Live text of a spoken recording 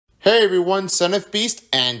Hey everyone, Son of Beast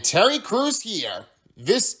and Terry Crews here.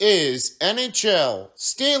 This is NHL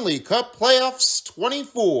Stanley Cup Playoffs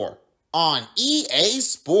 24 on EA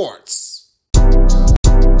Sports.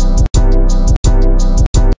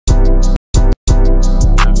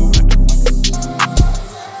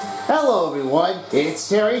 Hello everyone, it's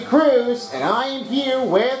Terry Crews and I am here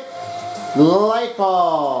with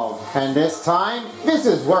Lightbulb. And this time, this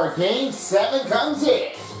is where Game 7 comes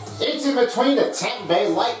in. It's in between the Tampa Bay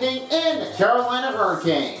Lightning and the Carolina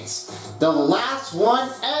Hurricanes. The last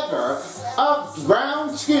one ever of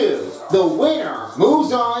round 2. The winner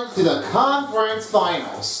moves on to the conference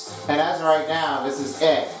finals. And as of right now, this is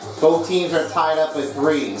it. Both teams are tied up with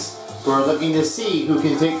 3s. We're looking to see who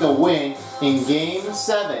can take the win in Game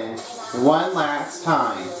 7 one last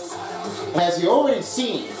time. As you already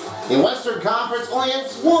seen, the Western Conference only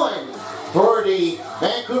has one for the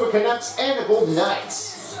Vancouver Canucks and the Golden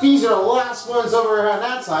Knights. These are the last ones over on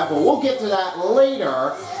that side, but we'll get to that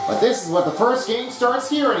later. But this is what the first game starts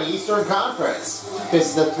here in the Eastern Conference. This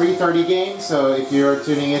is the 3:30 game, so if you're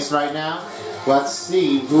tuning in right now, let's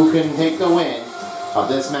see who can take the win of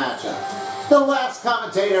this matchup. The last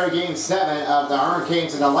commentator of Game 7 of the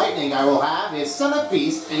Hurricanes and the Lightning I will have is Son of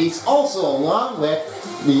Beast, and he's also along with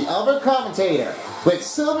the other commentator with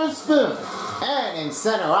Silver Spoon. And in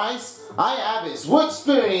center ice, I have his Wood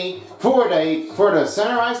Spoonie for the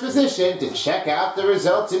center ice position to check out the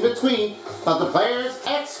results in between of the players'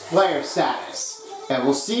 ex-player status. And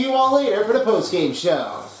we'll see you all later for the post-game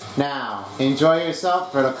show. Now, enjoy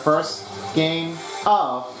yourself for the first game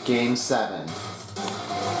of Game 7.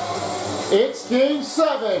 It's Game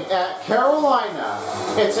 7 at Carolina.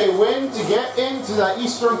 It's a win to get into the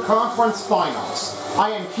Eastern Conference Finals.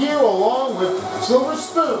 I am here along with Silver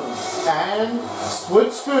Spoon and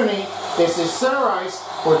Wood Spoonie. This is center ice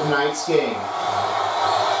for tonight's game.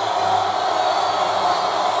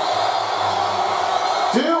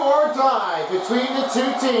 Do or die between the two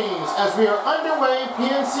teams as we are underway in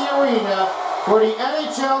PNC Arena for the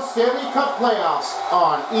NHL Stanley Cup Playoffs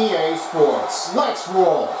on EA Sports. Let's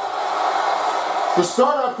roll. The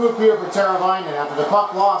start-up group here for Teravainen after the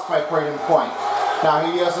puck lost by Braden Point. Now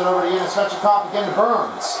he does it over to Janis Svechnikov again to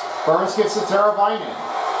Burns. Burns gets to Teravainen.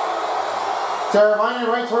 Teravainen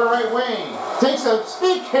right toward the right wing. Takes a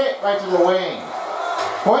big hit right to the wing.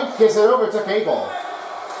 Point gets it over to Hagel.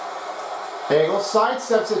 Hagel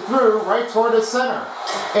sidesteps it through right toward the center.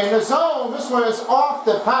 In the zone, this one is off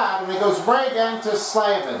the pad and it goes right into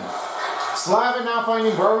Slavin. Slavin now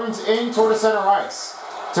finding Burns in toward the center ice.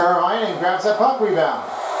 Teravainen grabs that puck rebound.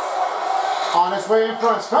 On his way in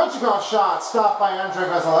front, Svechnikov's shot stopped by Andrei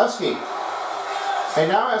Vasilevsky. And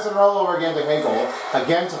now has a rollover again to Hagel,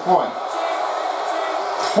 again to Point.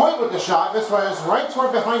 Point with the shot, this one is right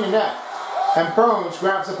toward behind the net. And Burns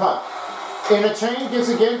grabs the puck. In a chain, gives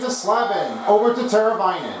again to Slavin, over to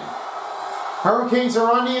Teravainen. Hurricanes are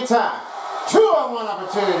on the attack. 2-on-1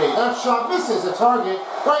 opportunity. That shot misses the target,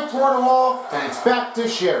 right toward the wall, and it's back to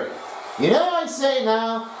Sherry. You know what I say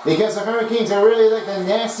now? Because the Hurricanes are really like the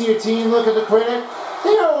nastier team, look at the critic.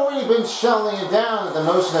 They've already been shoveling it down at the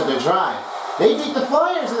motion of their drive. They beat the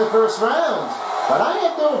Flyers in the first round. But I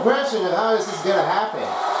have no impression of how this is going to happen.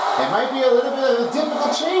 It might be a little bit of a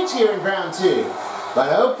difficult change here in round 2.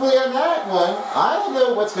 But hopefully on that one, I don't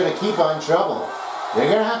know what's going to keep on trouble.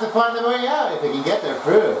 They're going to have to find a way out if they can get their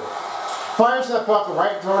through. Fires that puck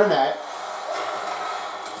right toward the net.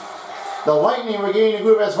 The Lightning regaining the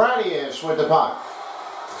group as Radish with the puck.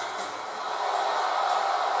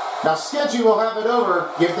 Now Sketchy will have it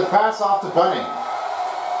over, give the pass off to Bunning.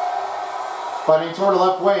 Bunning toward the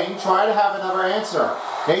left wing, try to have another answer.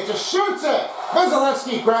 He just shoots it!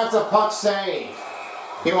 Vasilevsky grabs a puck save.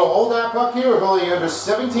 He will hold that puck here with only under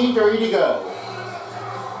 17:30 to go.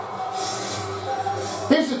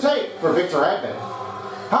 Here's the tape for Victor Hedman.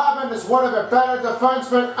 Hedman is one of the better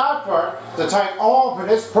defensemen out there to take all for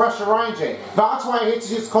this pressurizing. That's why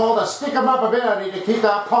it's called a stick-em-up ability to keep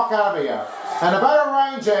that puck out of here. And the better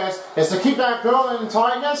range is to keep that goal in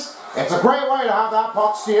tightness. It's a great way to have that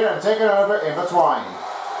puck steered and take it over in between.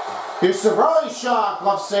 Here's the really shot,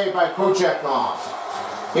 glove save by Kuchekov.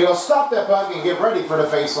 He will stop that puck and get ready for the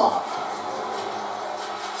face-off.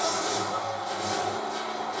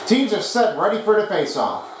 Teams are set ready for the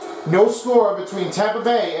face-off. No score between Tampa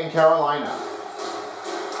Bay and Carolina.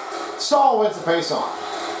 Stahl wins the face-off.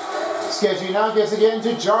 Sketchy now gives again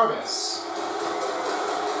to Jarvis.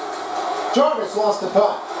 Jarvis lost the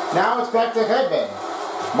puck. Now it's back to Hedman.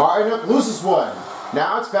 Martinuk loses one.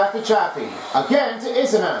 Now it's back to Chaffee. Again to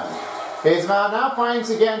Ismail. Ismail now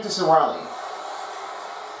finds again to Cirelli.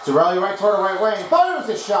 Cirelli right toward the right wing. Fires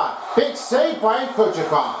a shot. Big save by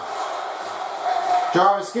Kuchekov.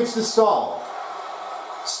 Jarvis gets to Stahl.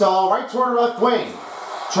 Stahl right toward her left wing.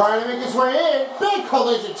 Trying to make his way in. Big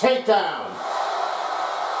collision takedown.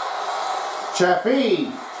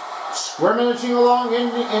 Chaffee scrimmaging along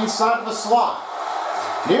inside of the slot.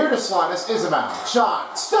 Near the slot is Isabel.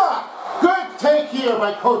 Shot. Stop. Good take here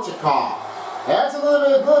by Kochikov. That's a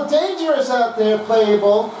little dangerous out there,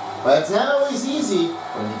 playable. But it's not always easy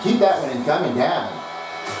when you keep that one coming down.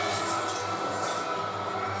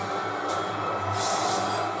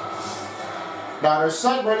 Now they're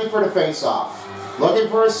set ready for the face-off. Looking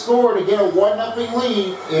for a score to get a 1-0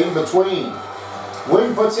 lead in between.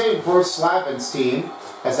 Wynn puts in for Slavin's team,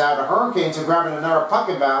 as now the Hurricanes are grabbing another puck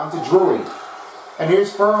inbound to Drury. And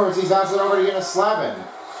here's Burns, he's has it over to get Slavin.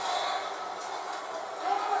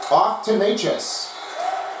 Off to Natchez.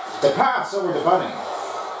 The pass over to Bunny.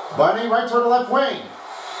 Bunny right toward the left wing.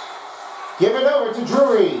 Give it over to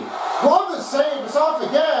Drury. Glove the save, it's off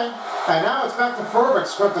again. And now it's back to Furbeck,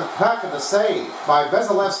 script the pack of the save by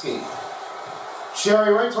Vasilevsky.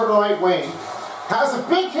 Sherry right toward the right wing. Has a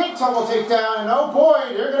big hit tumble takedown, and oh boy,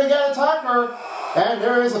 they're going to get a tackler. And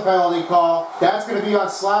there is a penalty call. That's going to be on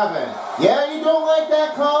Slavin. Yeah, you don't like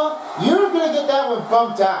that call? You're going to get that one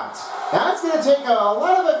bumped out. That's going to take a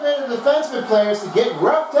lot of the defenseman players to get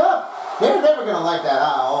roughed up. They're never going to like that at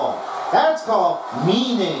all. That's called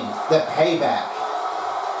meaning the payback.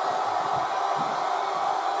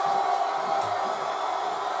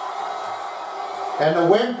 And the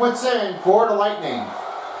Wind puts in for the Lightning.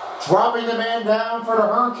 Dropping the man down for the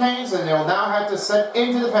Hurricanes, and they'll now have to set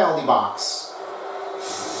into the penalty box.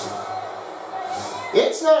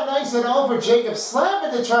 It's not nice at all for Jacob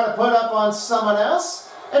Slavin to try to put up on someone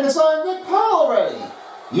else, and it's on Nick Paul already.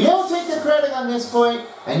 You don't take the credit on this point,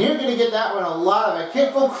 and you're going to get that one a lot of a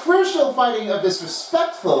kickful, crucial fighting of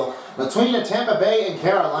disrespectful between the Tampa Bay and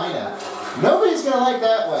Carolina. Nobody's going to like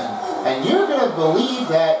that one, and you're going to believe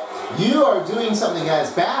that you are doing something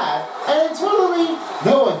that's bad, and totally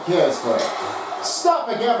no one cares for it. Stop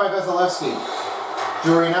again by Vasilevsky.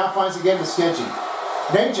 Drury now finds again to Sketchy.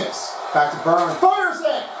 Natchez, back to Burns. Fires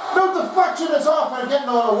it! No deflection, is off and getting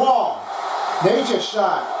on the wall. Natchez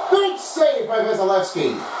shot. Big save by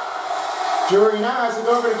Vasilevsky. Drury now has to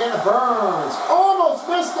go over again to Burns. Almost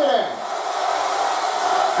missed it.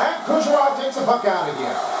 And Kucherov takes the puck out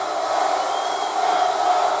again.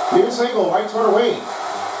 Here's Hagel right toward the wing.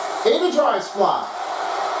 In the dry spot.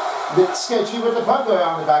 Bit sketchy with the puck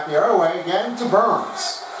on the back of the airway. Again to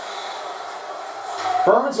Burns.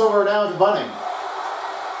 Burns over now to Bunning.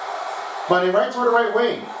 Bunning right toward the right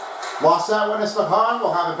wing. Lost that one to Stefan.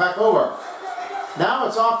 We'll have it back over. Now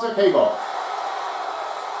it's off to Hagel.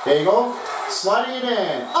 Hagel sliding it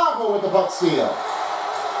in. Agel with the puck steal.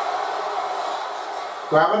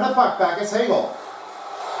 Grabbing the puck back is Hagel.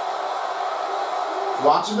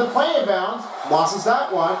 Watching the play inbound. Losses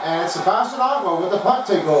that one, and Sebastian Agel with the puck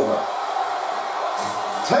takeover.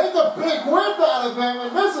 Take a big whip out of him,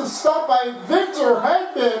 and this is stopped by Victor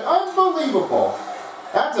Hedman. Unbelievable.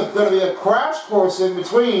 That's going to be a crash course in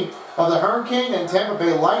between of the Hurricane and Tampa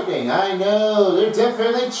Bay Lightning. I know, they're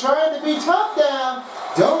definitely trying to be top down.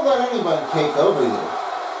 Don't let anyone cake over you.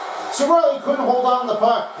 Sorelli couldn't hold on to the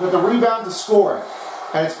puck with the rebound to score it.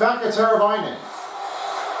 And it's back to Teravainen.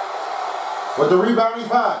 With the rebounding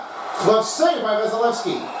puck. Glove saved by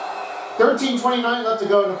Vasilevsky. 13:29 left to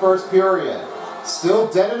go in the first period. Still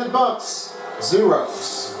dead in the books.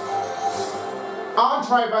 Zeros.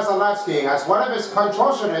 Andrei Vasilevsky has one of his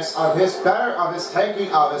contortionists of his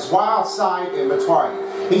taking of his wild side in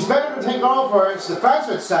between. He's better to take over his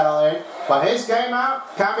defenseman settle in, but his game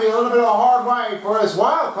out can be a little bit of a hard way for his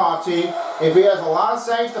wild card team if he has a lot of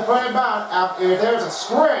saves to put him back if there's a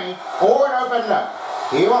screen or an open look.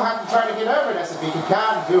 He will have to try to get over this if he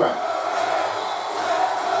can do it.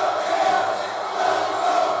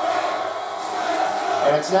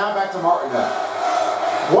 And it's now back to Martindale.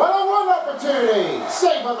 One-on-one opportunity.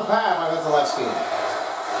 Save on the pad by Vasilevsky.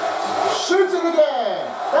 Shoots it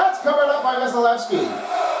again. That's covered up by Vasilevsky.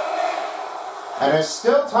 And it's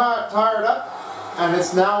still tired up. And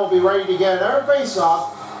it's now will be ready to get another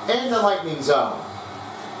face-off in the Lightning zone.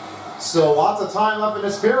 Still lots of time left in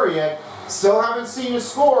this period. Still haven't seen a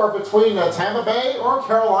score between Tampa Bay or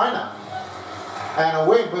Carolina. And a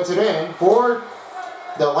Wing puts it in for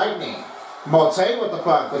the Lightning. Mote with the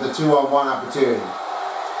puck with a 2-on-1 opportunity.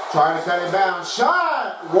 Trying to cut it down.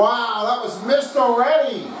 Shot! Wow, that was missed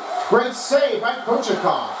already. Great save by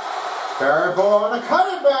Kochikov. Barry ball on the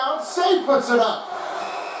cutting bound. Save puts it up.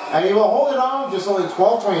 And he will hold it on. Just only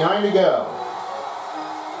 12:29 to go.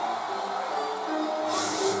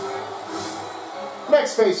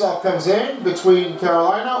 Next faceoff comes in between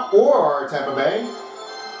Carolina or Tampa Bay.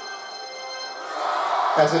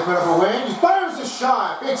 As they put up a win, he fires a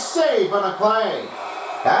shot. Big save on a play.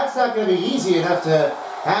 That's not going to be easy enough to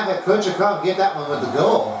have it Kochakov get that one with the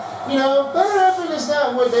goal. You know, better effort is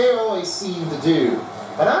not what they always seem to do.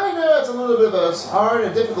 And I know it's a little bit of a hard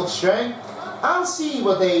and difficult string. I'll see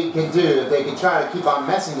what they can do if they can try to keep on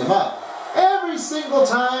messing them up. Every single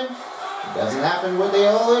time, it doesn't happen what they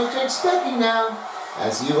always are expecting now,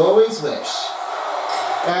 as you always wish.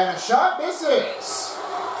 And a shot misses.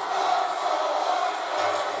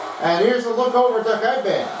 And here's a look over to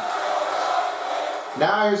Hedman.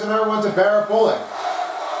 Now here's another one to Barrett Bullock.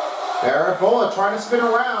 Barrett Bullock trying to spin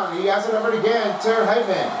around. He has it over again to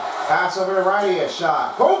Hedman. Pass over to Radius.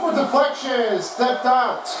 Shot. Go for deflection. Stepped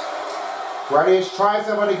out. Radius tries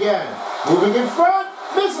that one again. Moving in front.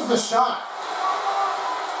 Misses the shot.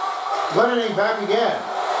 Lennoning back again.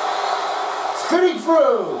 Spinning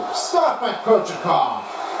through. Stopped by Kochakov.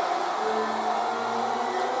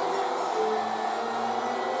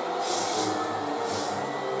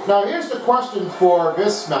 Now here's the question for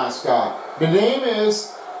this mascot. The name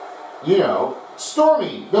is, you know,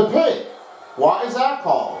 Stormy the Pig. Why is that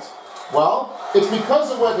called? Well, it's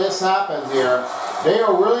because of what this happens here. They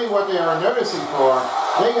are really what they are noticing for.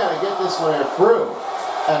 They got to get this one through.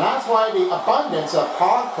 And that's why the abundance of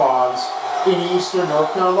hog farms in eastern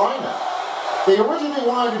North Carolina. They originally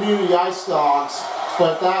wanted to do the ice dogs,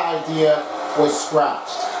 but that idea was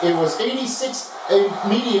scratched. It was 86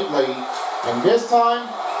 immediately, and this time,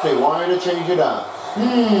 they wanted to change it up.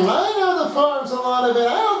 I know the farms a lot of it.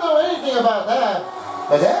 I don't know anything about that.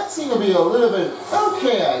 But that seemed to be a little bit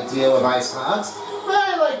okay idea with ice hogs.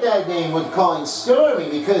 I like that name with calling Stormy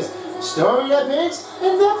because Stormy the Pigs,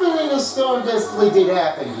 and definitely the storm definitely did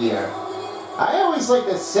happen here. I always like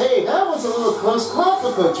to say that was a little close call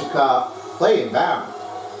for Kochakov, playing bound.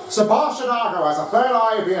 Sebastian Aho has a third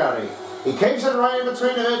eye ability. He keeps it right in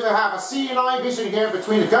between the mid to have a C&I vision again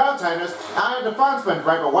between the goaltenders and the defenseman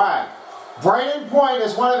right away. Brayden Point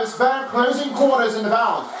is one of his better closing quarters in the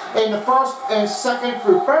balance. In the first and second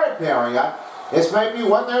through third period, this may be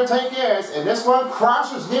what their take is, and this one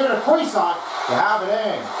crashes near the crease on to have it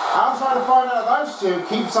in. I'll try to find out if those two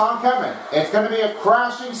keeps on coming. It's going to be a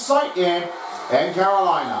crashing sight in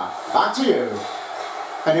Carolina. Back to you.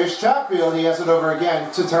 And here's Chatfield. He has it over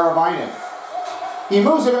again to Teravainen. He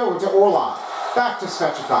moves it over to Orlov. Back to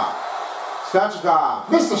Svechnikov. Svechnikov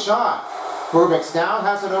missed the shot. Krubik's down,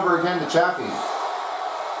 has it over again to Chaffee.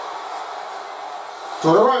 To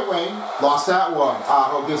the right wing, lost that one.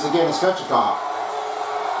 Aho gives again to Svechnikov.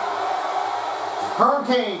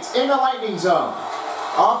 Hurricanes in the lightning zone.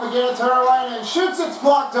 Off again to Teravainen and shoots, it's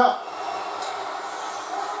blocked up.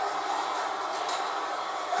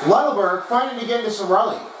 Ledelberg fighting again to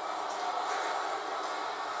Sorelli.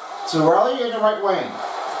 Sorelli in the right wing.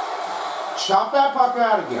 Chop that puck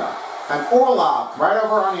out of here. And Orlov right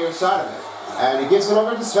over on the other side of it. And he gives it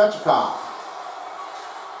over to Svechnikov.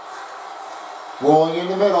 Rolling in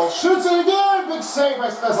the middle. Shoots it again. Big save by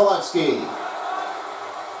Spesalevsky.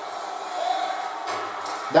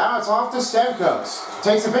 Now it's off to Stamkos.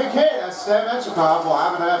 Takes a big hit as Svechnikov will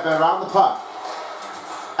have it around the puck.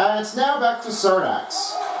 And it's now back to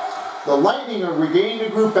Cernax. The Lightning are regaining the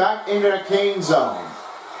group back into the Kane zone.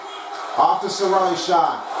 Off to Sorelli's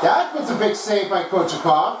shot. That was a big save by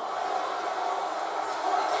Kochakov.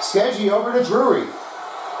 Skeggy over to Drury.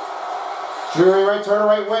 Drury right to the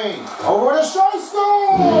right wing. Over to Shai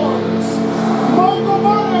scores! Michael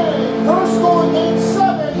Bunting! First goal in game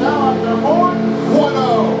 7. Now after board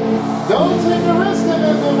 1-0. Don't take the risk of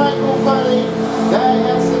it with Michael Bunting. That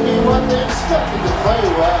has to be what they expected to play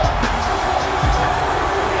well.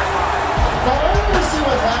 Now I want to see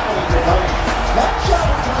what's happening with Bunting. That shot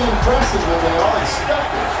was really impressive what they all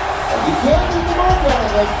expected. You can't beat the mark out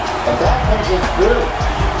of it, but that comes in through.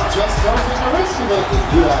 Just don't take the risk of it if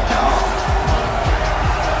you have it all.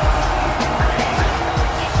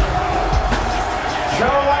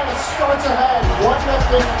 Carolina starts ahead, 1-0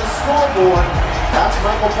 on the scoreboard. That's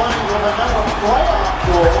Michael Bunting with another playoff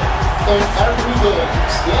goal in every game.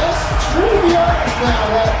 Yes, true to be honest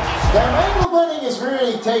now that Michael Bunting is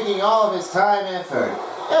really taking all of his time and effort.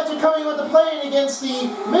 After coming on the plane against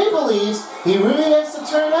the Maple Leafs, he really has to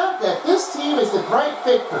turn out that this team is the right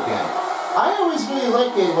fit for him. I always really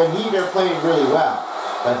like it when they're playing really well.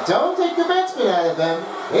 But don't take the defenseman out of them.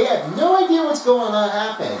 They have no idea what's going to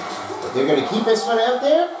happen. If they're going to keep this one out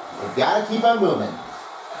there, they've got to keep on moving.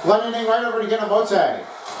 Blending right over to Genamote.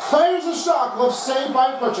 Fires a shot, glove saved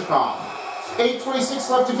by Kochakov. 8:26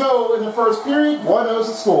 left to go in the first period. 1-0 is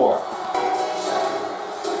the score.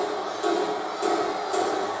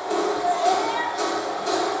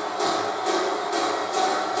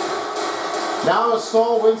 Now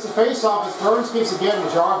Stoll wins the faceoff as Burns keeps again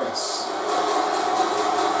to Jarvis.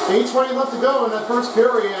 8:20 left to go in the first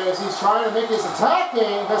period as he's trying to make his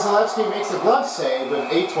attacking. Vasilevsky makes a glove save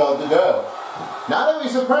with 8:12 to go. Now that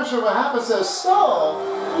he's in pressure, what happens to Stoll?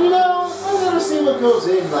 You know, I never see what goes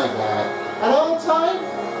in like that. And all the time,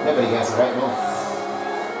 nobody gets the right move.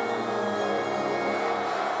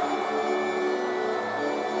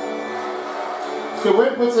 The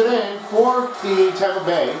Win puts it in for the Tampa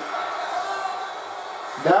Bay.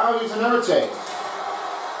 Now he's another take.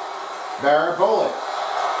 Barrett Bullock.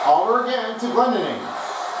 Over again to Glendening.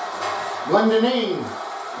 Glendening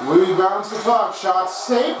rebounds the puck. Shot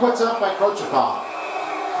saved, puts up by Kochikov.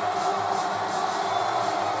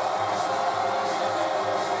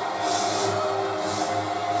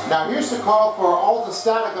 Now here's the call for all the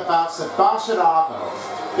static about Sebastian Aho.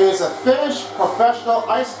 He is a Finnish professional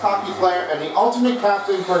ice hockey player and the alternate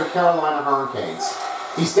captain for the Carolina Hurricanes.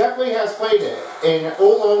 He definitely has played it in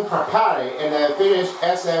Oulun Karpati in the Finnish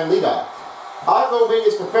SM Liga. Aho made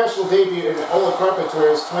his professional debut in the Oulun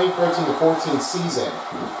Karpati's 2013-14 season,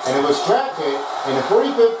 and it was drafted in the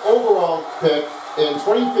 45th overall pick in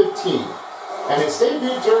 2015, and his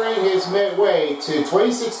debut during his midway to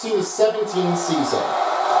 2016-17 season.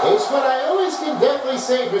 It's what I always can definitely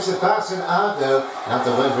say for Sebastian Aho, not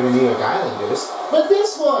the one for the New York Islanders, but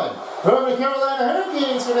this one from the Carolina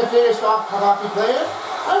Hurricanes for the Finnish hockey player.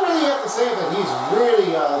 I really have to say that he's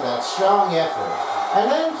really that strong effort. And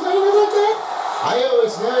then playing it like that, I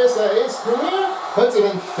always notice that his career puts it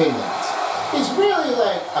in Finland. He's really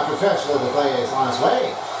like a professional to play his honest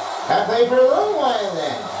way. I played for a long while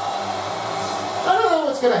then. I don't know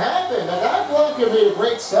what's going to happen, but that blocker made a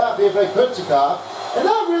great stop here by Kuchikov. And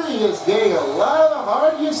that really is getting a lot of the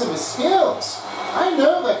hard use of his skills. I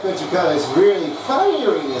know that Kuchikov is really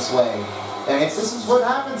fiery this way. And this is what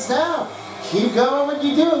happens now. Keep going when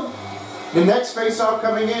you do. The next face-off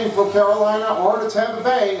coming in for Carolina or the Tampa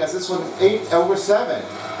Bay, as this one 8/7.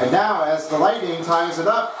 And now as the Lightning ties it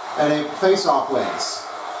up and a face-off wins.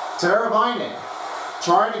 Teravainen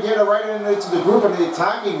trying to get it right into the group in the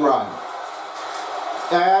attacking run.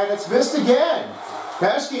 And it's missed again.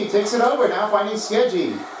 Pesky takes it over, now finding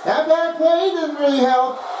Skeggy. That bad play didn't really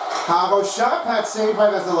help. Aho's shot pad saved by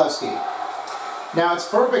Vasilevsky. Now it's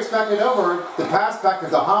Furbeck's backing over, the pass back to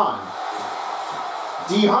DeHaan.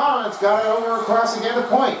 DeHaan's got it over across again to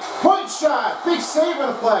point. Point shot, big save on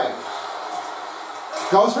the play.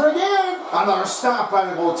 Goes for it again. Another stop by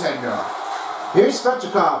the goaltender. Here's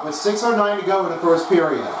Svechnikov with 6:09 to go in the first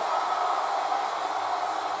period.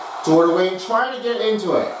 Toward the wing, trying to get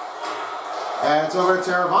into it. And it's over to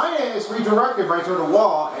Teravainen. It's redirected right toward the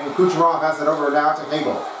wall, and Kucherov has it over now to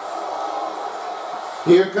Hagel.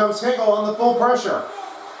 Here comes Hagel on the full pressure.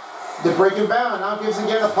 The breaking bound now gives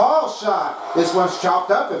again a Paul shot. This one's chopped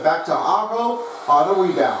up and back to Aho on the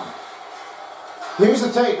rebound. Here's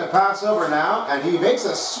the take, the pass over now, and he makes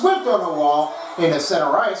a swift on the wall in the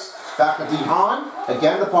center ice. Back to DeHaan,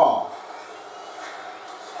 again to Paul.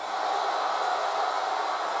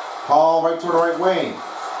 Paul right toward the right wing.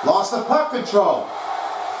 Lost the puck control.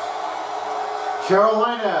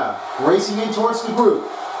 Carolina racing in towards the group.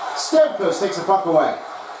 Stamkos takes the puck away.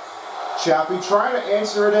 Chaffee trying to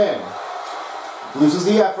answer it in. Loses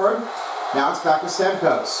the effort. Now it's back to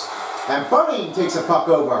Stamkos. And Bunning takes the puck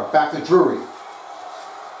over. Back to Drury.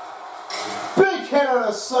 Big hit on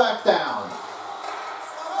a slack down.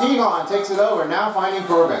 DeHaan takes it over. Now finding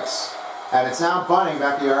Furbeck. And it's now Bunning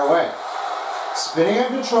back the other way. Spinning in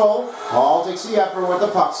control. Paul takes the effort with the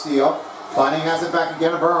puck steal. Bunning has it back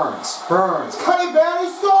again to Burns. Burns cutting back, he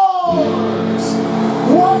scores!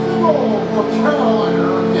 One goal for Carolina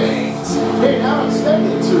Hurricanes. They now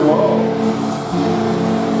extended 2-0.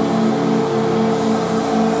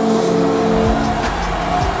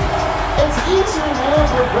 It's easier now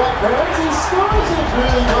for Brett Burns. He scores it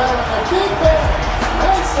really well on a big bang.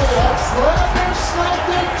 I say that slapper slapped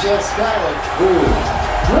it, just got it through.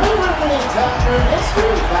 Great work with the attacker, this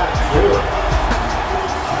really got it through.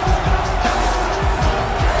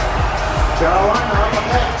 Carolina up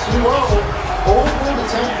ahead 2-0 over the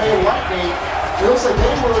Tampa Bay Lightning. Feels like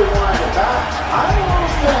they really wanted it back. I don't know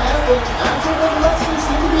what's going to happen. Andrew Vasilevsky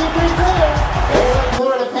seems to be a great player. They're like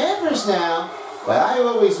Florida Panthers now, but I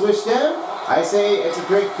always wish them. I say it's a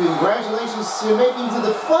great congratulations to making to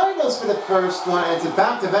the finals for the first one, and to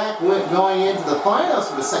back-to-back with going into the finals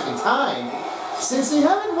for the second time. Since they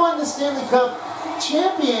haven't won the Stanley Cup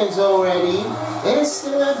champions already, they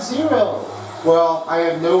still have 0. Well, I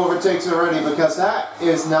have no overtakes already because that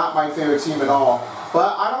is not my favorite team at all.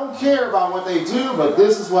 But I don't care about what they do, but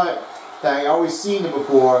this is what I always seen them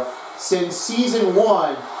before. Since season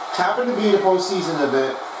 1 happened to be the postseason of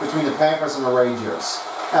it, between the Panthers and the Rangers.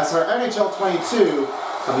 That's our NHL 22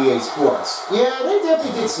 of EA Sports. Yeah, they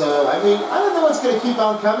definitely did so. I mean, I don't know what's going to keep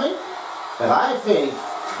on coming, but I think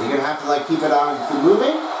they're going to have to keep it on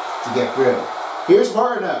moving to get through. Here's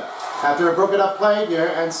Martin after a broken up play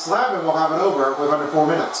here, and Slavin will have it over with under 4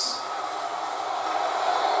 minutes.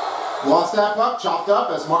 Lost that puck, chopped up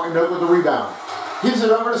as Martin with the rebound. Gives it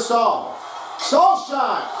over to Stahl. Stahl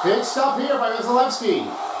shot! Big stop here by Vasilevsky.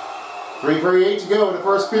 3:38 to go in the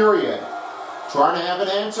first period. Trying to have an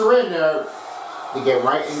answer in there to get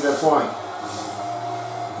right into the point.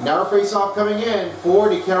 Now face-off coming in for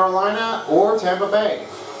the Carolina or Tampa Bay.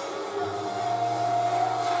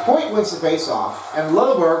 Point wins the face-off, and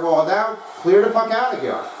Littleberg will now clear the puck out of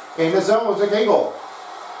here. In the zone to Hagel.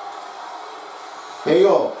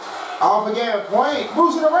 Hagel off again, Point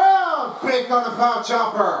moves it around. Big on the power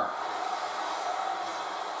chopper.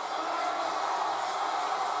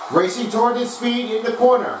 Racing toward his speed in the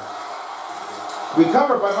corner.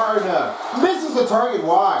 Recovered by Martin. Misses the target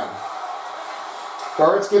wide.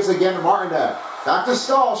 Birds gives again to Martin. Back to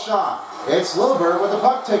Stahl shot. It's Littleberg with the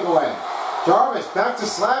puck takeaway. Jarvis back to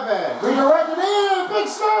Slavin. Redirected in. Big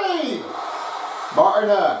save.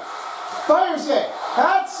 Martin fires it.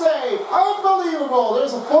 That save. Unbelievable.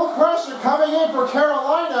 There's a full pressure coming in for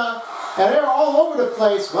Carolina. And they're all over the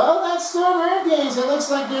place. Well, that's Storm Hurricanes. It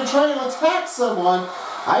looks like they're trying to attack someone.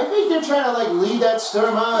 I think they're trying to lead that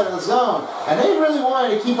Storm out of the zone. And they really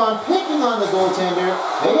wanted to keep on picking on the goaltender.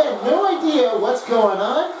 They had no idea what's going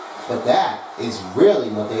on. But that is really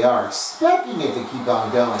what they are expecting it to keep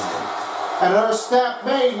on going. And another snap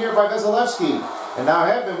made here by Vasilevsky. And now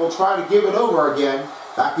Hedman will try to give it over again.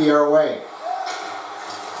 Back the other way.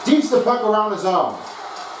 Deeps the puck around the zone.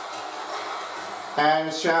 And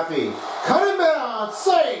it's Chaffee. Cut him down.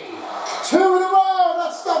 Save. 2 in a row.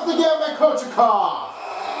 That's stopped again by Kochikov.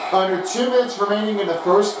 Under 2 minutes remaining in the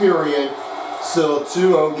first period. Still a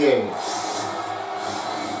 2-0 game.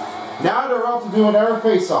 Now they're off to do another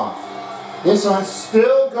face-off. This one's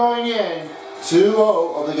still going in.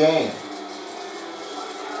 2-0 of the game.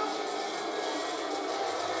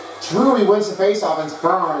 Drury wins the face-off and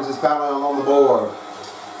Burns is battling along the board.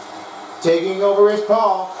 Taking over his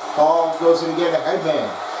Paul. Paul goes in again to Hedman.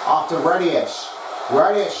 Off to Radish.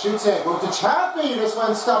 Radish shoots it. Goes to Chappie. This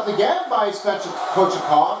one stopped again by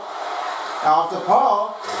Kochikov. Off to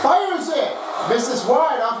Paul. Fires it. Misses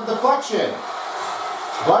wide off the deflection.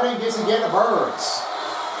 Bunning gives again to Burns.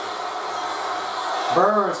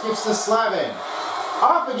 Burns gives to Slavin.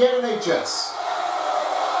 Off again to Natchez.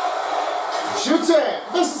 Shoots it.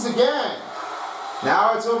 Misses again.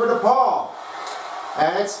 Now it's over to Paul.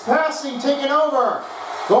 And it's passing, taking over.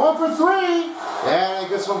 Going for 3. And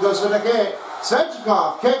this one goes for the kick.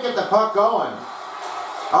 Svechnikov can't get the puck going.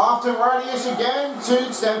 Off to Radius again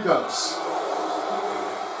to Stamkos.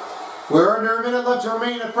 We're under a minute left to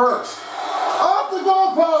remain at first. Off the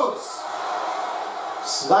goalpost.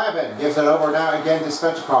 Slavin gives it over now again to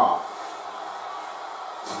Svechnikov.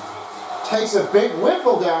 Takes a big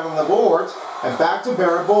whiffle down on the boards and back to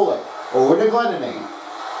Barrett Bullock. Over to Glendening.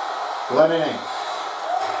 Glendening.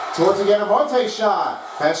 Towards again a Monte shot.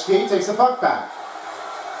 Pesky takes the puck back.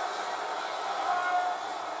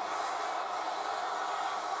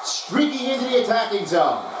 Streaking into the attacking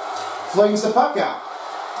zone. Flings the puck out.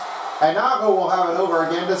 And Nago will have it over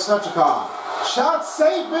again to Svechnikov. Shot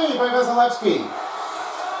saved by Vasilevsky.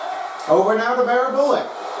 Over now to Barrett Bullock.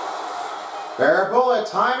 Barrett Bullock,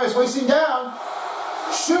 time is wasting down.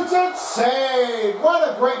 Shoots it, save. What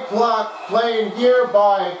a great block played here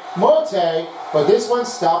by Mote. But this one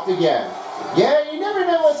stopped again. Yeah, you never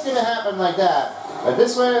know what's going to happen like that. But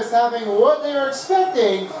this one is having what they were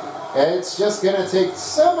expecting. And it's just going to take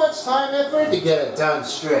so much time and effort to get it done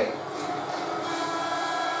straight.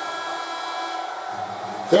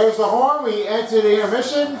 There's the horn. We enter the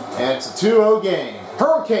intermission. And it's a 2-0 game.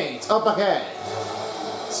 Hurricanes up ahead.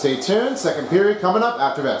 Stay tuned. Second period coming up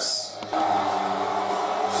after this.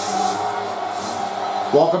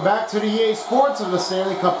 Welcome back to the EA Sports of the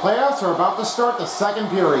Stanley Cup playoffs. We're about to start the second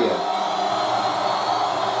period.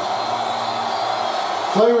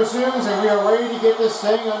 Play resumes and we are ready to get this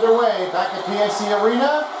thing underway back at PNC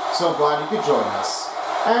Arena. So glad you could join us.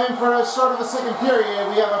 And for the start of the second period,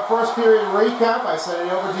 we have a first period recap. I sent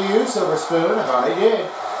it over to you, Silver Spoon. I thought I did.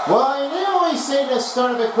 Well, they always say the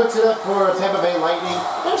start of it puts it up for Tampa Bay Lightning.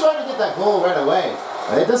 They're trying to get that goal right away.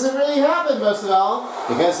 But it doesn't really happen most of all,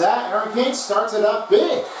 because that Hurricane starts it off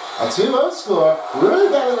big. A 2-0 score really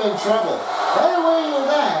got them in trouble. Right away with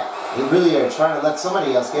that, they really are trying to let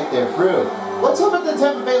somebody else get there through. Let's hope that the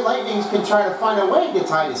Tampa Bay Lightning can try to find a way to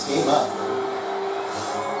tie this game up.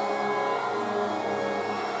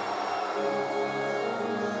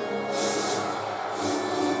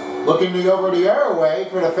 Looking to go over the other way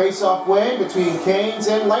for the face-off win between Canes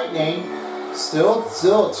and Lightning. Still a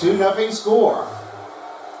 2-0 score.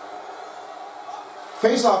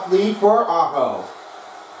 Face-off lead for Aho.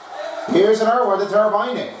 Here's another one to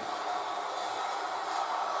Teravainen.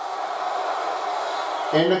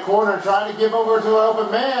 In the corner, trying to give over to an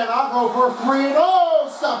open man. Aho for 3-0.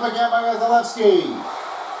 Stop again by Vasilevsky.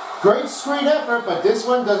 Great screen effort, but this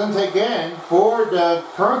one doesn't take in for the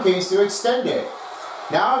Hurricanes to extend it.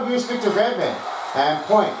 Now here's Victor Hedman, and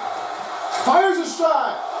point. Fires a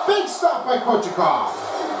shot! Big stop by Kochetkov.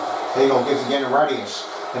 Hagel gives again to Radish.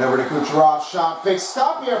 And over to Kucherov, shot. Big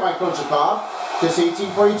stop here by Kochetkov. Just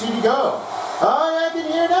 18:42 to go. Oh, I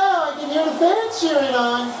can hear now. I can hear the fans cheering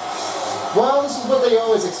on. Well, this is what they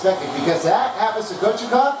always expected, because that happens to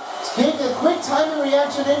Kochetkov. Take a quick timing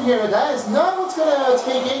reaction in here, but that is not what's going to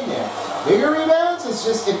take in there. Bigger rebounds, it's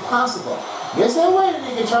just impossible. Yes, no way that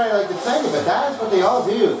you can try to defend it, but that is what they all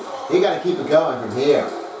do. You got to keep it going from here.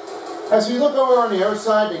 As we look over on the other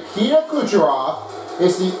side, Nikita Kucherov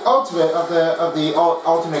is the ultimate of the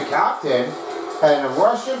ultimate captain and a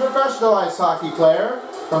Russian professional ice hockey player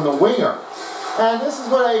from the winger. And this is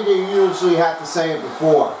what I usually have to say it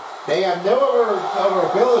before. They have no other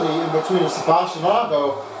ability in between Sebastian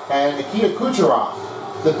Aho and Nikita Kucherov.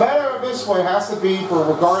 The better of this one has to be for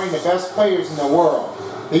regarding the best players in the world.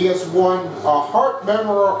 He has won a Hart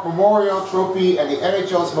Memorial Trophy and the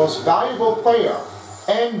NHL's Most Valuable Player,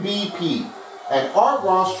 MVP, an Art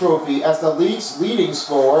Ross Trophy as the league's leading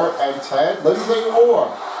scorer, and Ted Lindley Orr,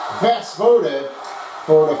 best voted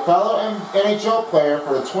for the fellow NHL player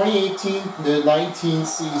for the 2018-19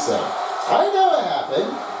 season. I know it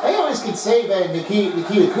happened. I always could say that Nikita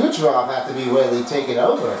Kucherov had to be really taken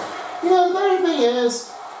over. You know, the other thing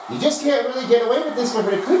is, you just can't really get away with this one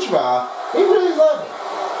for the Kucherov. They really love it.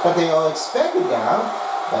 But they all expect it now,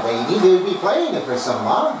 but they need to be playing it for so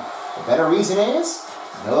long. The better reason is,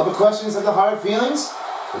 no other questions of the hard feelings.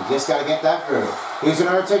 We just got to get that through. Here's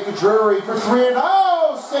another take to Drury for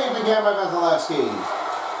 3-0. Saved again by Vasilevsky.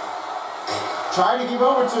 Trying to give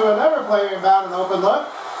over to another player inbound an open look.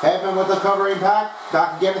 Hedman with the covering pack.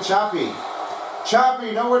 Back again to Chappie.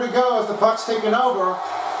 Chappie nowhere to go as the puck's taken over.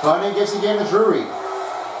 Bunny gives again to Drury.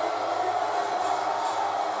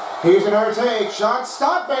 Here's another take. Shot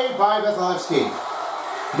stop made by Vasilevsky.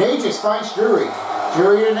 Nages finds Drury.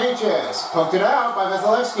 Drury to Nages. Poked it out by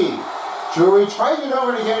Vasilevsky. Drury tries it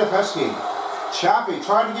over to get to Pesky. Chappie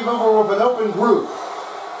trying to give over with an open group.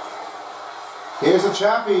 Here's a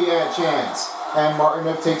Chappie chance. And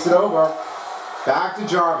Martinuk takes it over. Back to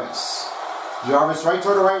Jarvis. Jarvis right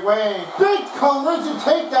toward the right wing. Big collision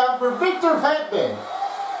takedown for Victor Hedman.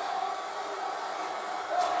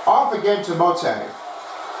 Off again to Mote.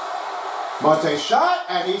 Mote shot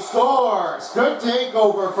and he scores. Good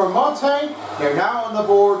takeover from Mote. They're now on the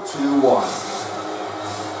board 2-1.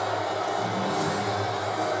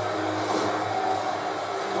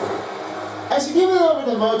 As you give it over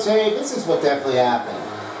to Mote, this is what definitely happened.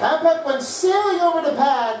 That puck went sailing over the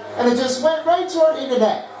pad and it just went right toward in the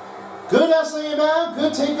net. Good hustling about,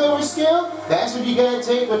 good takeover skill. That's what you gotta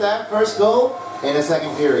take with that first goal in the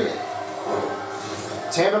second period.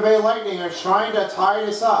 Tampa Bay Lightning are trying to tie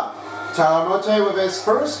this up. Tyler Mote with his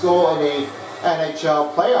first goal in the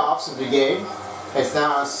NHL playoffs of the game. It's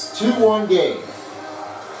now a 2-1 game.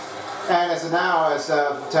 And as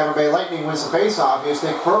Tampa Bay Lightning wins the faceoff, here's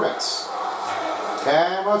Nick Furbix.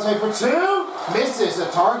 And Mote for 2. Misses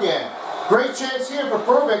a target. Great chance here for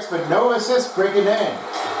Furbix, but no assist breaking in.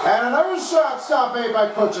 And another shot stop made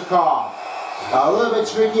by Kochetkov. A little bit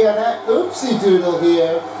tricky on that oopsie doodle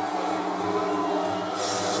here.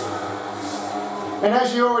 And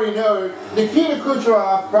as you already know, Nikita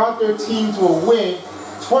Kucherov brought their team to a win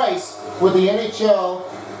twice with the NHL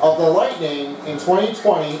of the Lightning in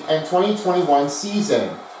 2020 and 2021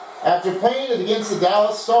 season. After playing against the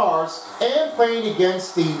Dallas Stars and playing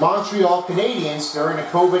against the Montreal Canadiens during the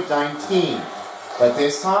COVID-19. But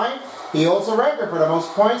this time, he holds a record for the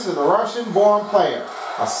most points of the Russian-born player.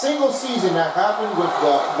 A single season that happened with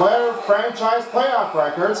the Wear franchise playoff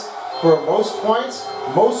records for most points,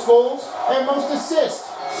 most goals, and most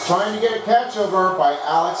assists, trying to get a catch over by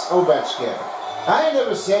Alex Ovechkin. I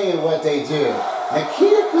never say what they do.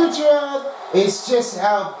 Nikita Kucherov is just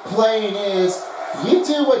how playing is. You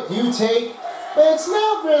do what you take, but it's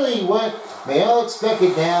not really what they all expect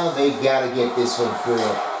it now. They gotta get this one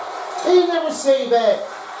through. They never say that.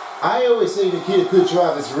 I always say Nikita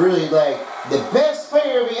Kucherov is really like the best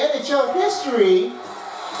player of the NHL history,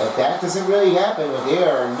 but that doesn't really happen when they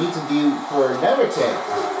are need to do for another take.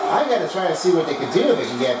 I gotta try to see what they can do if they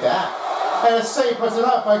can get back. And a save puts it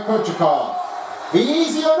up by Kochetkov. Be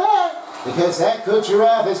easy on that. because that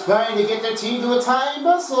Kucherov is trying to get their team to a tying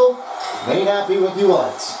bustle. May not be what you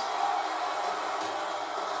want.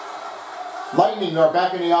 Lightning are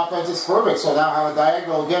back in the offensive Furbic, so now have a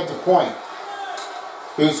diagonal again to point.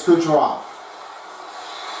 Here's Kucherov.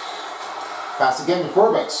 Pass again to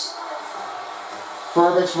Furbic.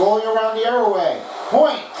 Furbic rolling around the airway.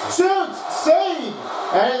 Point, shoots, save,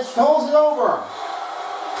 and it pulls it over.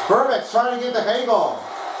 Furbic trying to get the Hagel.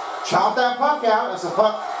 Chop that puck out as the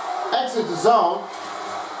puck exits the zone.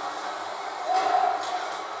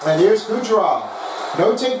 And here's Kucherov.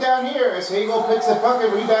 No takedown here as Hagel picks the puck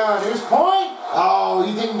and rebound. Here's Point. Oh,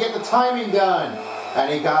 he didn't get the timing done.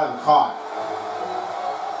 And he got him caught.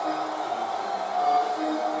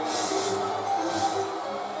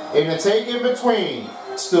 In the take in between,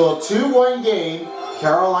 still a 2-1 game,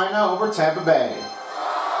 Carolina over Tampa Bay.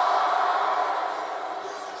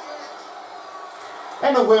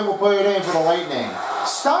 And the win will put it in for the Lightning.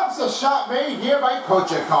 Stops the shot made here by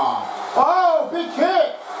Kochikov. Oh, big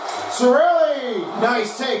hit! Cirelli,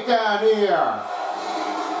 nice takedown here.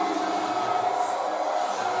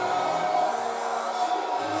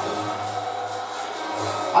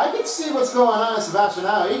 I can see what's going on with Sebastian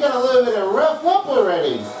now. He got a little bit of rough up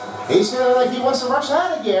already. He's feeling like he wants to rush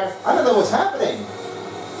out of here. I don't know what's happening.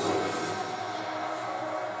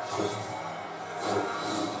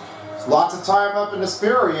 There's lots of time up in the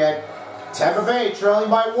spirit yet. Tampa Bay trailing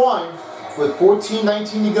by 1 with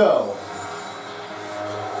 14:19 to go.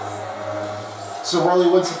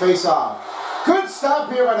 Cirelli wins the face-off. Good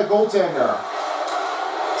stop here by the goaltender.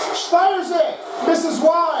 Fires it. Misses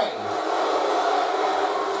wide.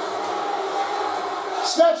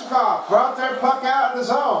 Svechnikov brought their puck out in the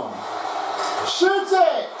zone. Shoots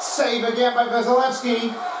it. Save again by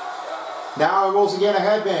Vasilevsky. Now it rolls again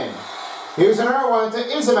ahead bin. Here's another one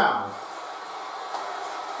to Ismail.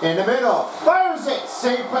 In the middle. Fires it.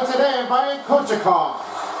 Save puts it in by Kochikov.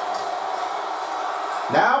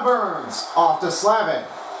 Now Burns off to Slavin.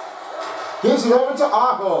 Gives it over to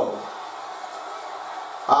Aho.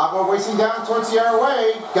 Aho racing down towards the other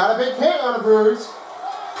way. Got a big hit on the Bruins.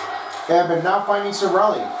 And now finding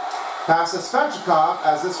Cirelli. Pass to Svechnikov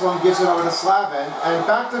as this one gives it over to Slavin and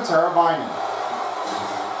back to Teravainen.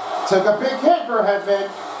 Took a big hit for Hedman.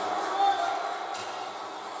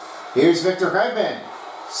 Here's Victor Hedman.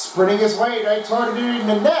 Sprinting his way right toward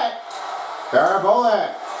the net.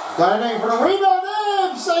 Barabola. Got a name for the rebound.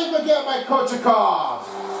 Save again by Kochikov.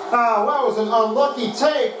 Oh, that was an unlucky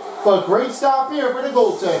take, but great stop here for the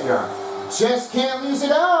goaltender. Just can't lose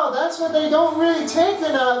it out. That's what they don't really take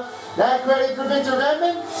enough. That credit for Victor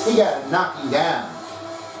Hedman, he got to knock him down.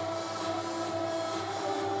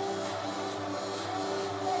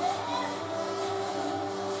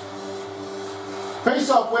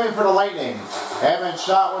 Face-off win for the Lightning. Hedman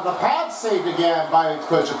shot with the pad saved again by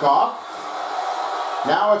Kochikov.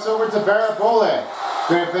 Now it's over to Barabola.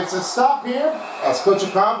 Grant makes a stop here as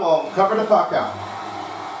Kochikov will cover the puck out.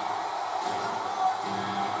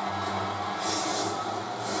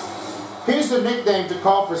 Here's the nickname to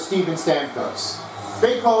call for Steven Stamkos.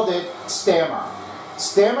 They called it Stammer.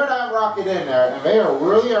 Stammer that rocket in there, and they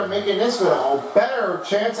really are making this with a better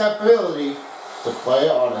chance ability to play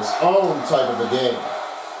on his own type of a game.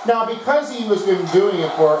 Now, because he was been doing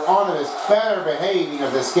it for on his better behaving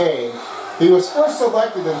of this game, he was first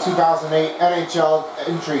selected in 2008 NHL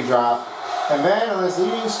entry draft, and then on his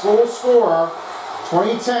leading scorer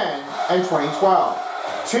 2010 and 2012.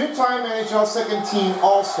 Two-time NHL second team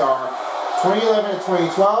All-Star 2011 and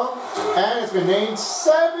 2012, and has been named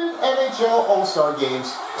 7 NHL All-Star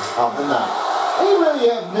games of the night. I really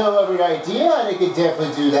have no other idea how they could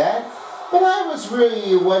definitely do that, but I was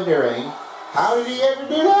really wondering, how did he ever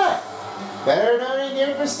do that? Better than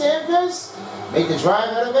anything for Stamkos? Make the drive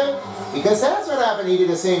out of it? Because that's what happened. He did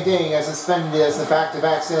the same thing as suspended as the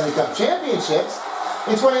back-to-back Stanley Cup championships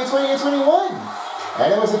in 2020 and 21.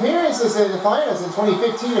 And it was appearances in the finals in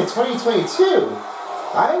 2015 and 2022.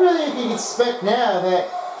 I really think you can expect now that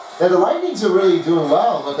the Lightnings are really doing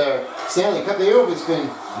well with their Stanley Cup. They've always been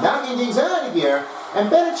knocking things out of here. And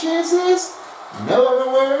better chances, no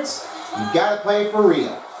other words, you got to play for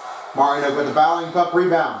real. Marino with the battling puck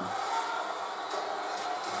rebound.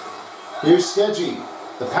 Here's Skeggy.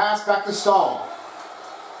 The pass back to Stahl.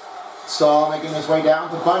 Stahl making his way down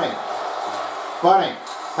to Bunning. Bunning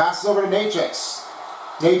passes over to Natchez.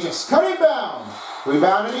 Natchez cutting down.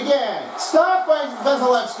 Rebounded again. Stopped by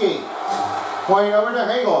Vasilevsky. Point over to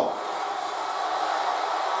Hagel.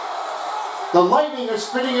 The Lightning are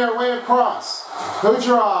spinning their way across.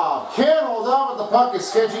 Kucherov can't hold on with the puck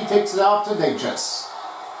as Skeggy takes it off to Natchez.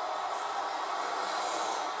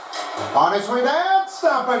 On his way down,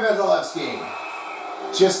 stopped by Vasilevsky.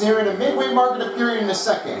 Just nearing the midway mark of the period in the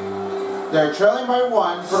second. They're trailing by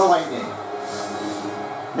 1 for the Lightning.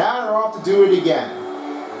 Now they're off to do it again.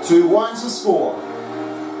 2-1's the score.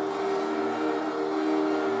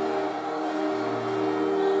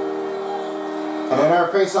 And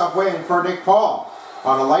another face-off win for Nick Paul.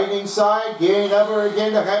 On the Lightning side, getting over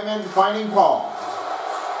again to Hedman, finding Paul.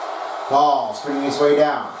 Paul spinning his way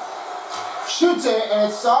down. Shoots it, and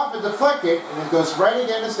it's soft and deflected, and it goes right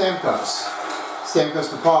again to Stamkos. Stamkos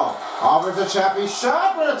to Paul. Over to Chappie,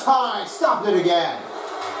 shot for the tie, stopped it again.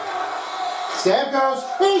 Stamkos,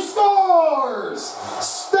 he scores!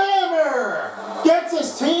 Stammer gets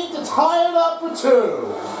his team to tie it up for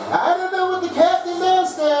 2. I don't know what the captain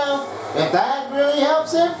does now. If that really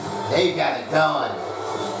helps him, they've got it going.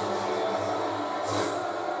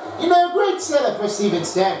 You know, great setup for Steven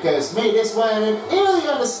Stamkos. Made this one early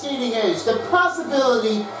on the skating edge. The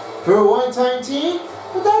possibility for a one-time team,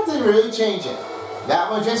 but that didn't really change it.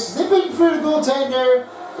 That one just zipping through the goaltender.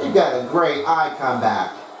 They've got a great eye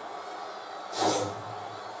comeback.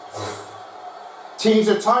 Teams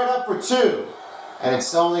are tied up for 2, and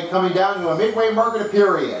it's only coming down to a midway mark of the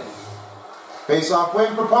period. Face-off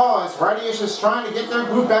win for Paul as Radish is trying to get their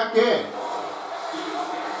group back in.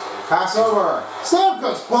 Pass over.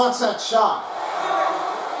 Stamkos blocks that shot.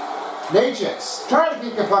 Natchez trying to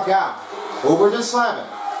kick the puck out. Over to Slavin.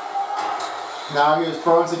 Now here's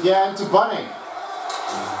Burns again to Bunning.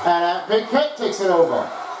 And that big hit takes it over.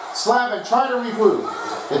 Slavin trying to regroup.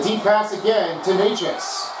 The deep pass again to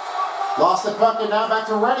Natchez. Lost the puck and now back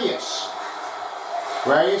to Radish.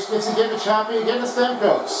 Radish gets again to Chappie, again to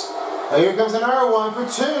Stamkos. And here comes another one for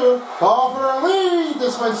 2. Ball for a lead.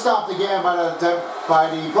 This one stopped again by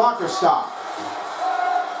the blocker stop.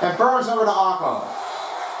 And Burns over to Akko.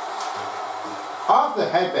 Off the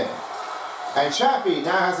headband. And Chappie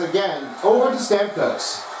now has it again over to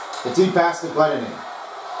Stamkos. The deep pass to Glendening.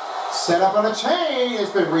 Set up on a chain.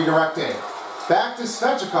 It's been redirected. Back to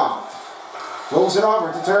Svechnikov. Rolls it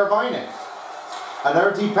over to Teravainen.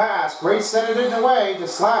 Another deep pass. Great send it in the way to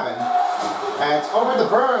Slavin. And it's over to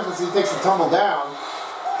Burns as he takes the tumble down.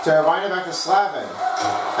 Teravainen back to Slavin.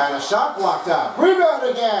 And a shot blocked up. Rebound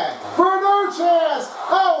again. For no chance.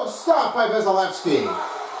 Oh, stopped by Vasilevsky.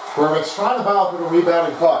 Burns trying to battle for the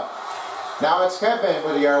rebounding puck. Now it's Kevin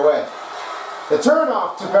with the airway. The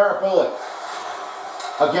turnoff to Barabullet.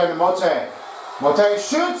 Again to Motte. Motte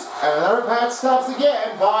shoots, and another pass stops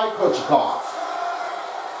again by Kochikov.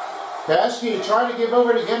 Kashki trying to give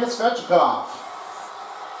over it again to Svechnikov.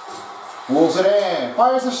 Pulls it in,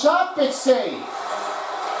 fires a shot, big save.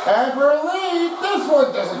 And for a lead, this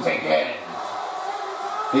one doesn't take in.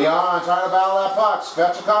 Dion trying to battle that puck.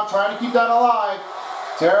 Svechnikov trying to keep that alive.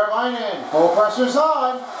 Teravainen, full pressure's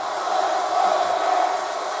on.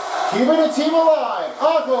 Keeping the team alive.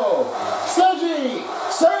 Akko, Seji,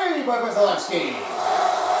 saved by Vasilevsky.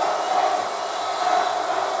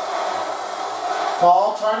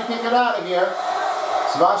 Paul trying to kick it out of here.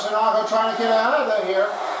 Sebastian Akko trying to get it out of here.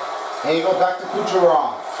 Hagel back to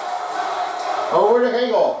Kucherov. Over to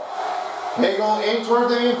Hagel. Hagel in toward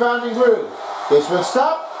the inbounding groove. This one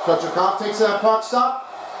stopped. Kucherov takes that puck stop.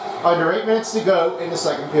 Under 8 minutes to go in the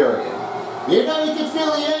second period. You know, you can feel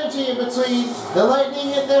the energy in between the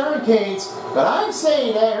Lightning and the Hurricanes, but I'm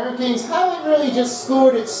saying that Hurricanes haven't really just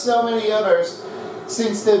scored at so many others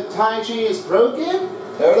since the tie chain is broken,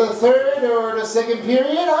 or the third or the second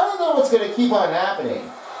period. I don't know what's going to keep on happening.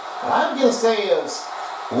 What I'm going to say is,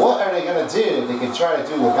 what are they going to do they can try to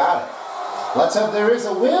do without it? Let's hope there is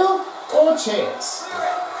a will or a chance.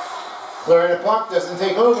 Clearing the puck doesn't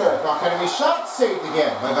take over. Puck enemy shot saved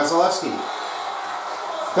again by Vasilevsky.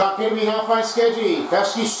 Puck enemy now finds Skeggy.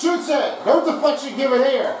 Vasilevsky shoots it. No deflection given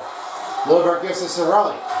here. Lillberg gives it to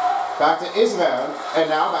Raleigh. Back to Ismail, and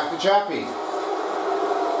now back to Chappie.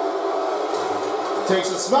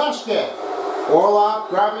 Takes a smash hit. Orlov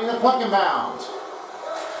grabbing the puck and bound.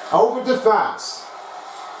 Over to Fast.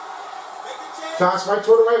 Fast right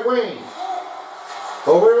toward the right wing.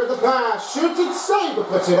 Over to the pass, shoots it safe, but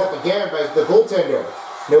puts it up again by the goaltender.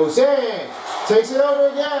 Nose in, takes it over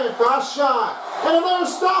again, fast shot, and another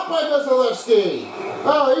stop by Vasilevsky.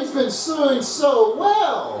 Oh, he's been doing so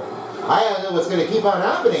well. I don't know what's going to keep on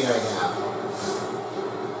happening right now.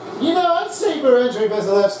 You know, I'd say for Andrei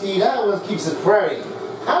Vasilevsky, that one keeps it pretty.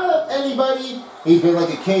 Out of anybody, he's been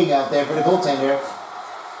like a king out there for the goaltender.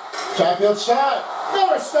 Chatfield shot,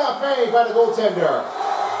 never stop made by the goaltender.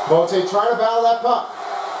 Motte trying to battle that puck.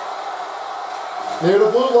 Near the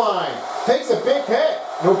blue line. Takes a big hit.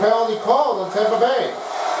 No penalty called on Tampa Bay.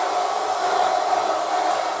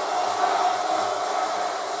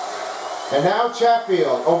 And now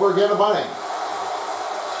Chatfield over again to Bunning.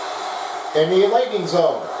 in the Lightning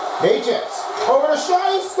zone. Aegis over to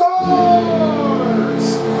Shy, scores!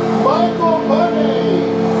 Michael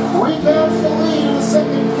Bunny recounts the lead in the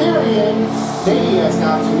second period. He has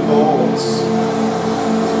now 2 goals.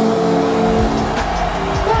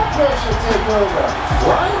 That pressure take over.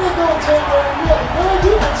 Ryan the goaltender, we have no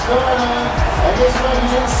idea what's going on. And this one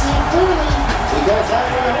you didn't see clearly because that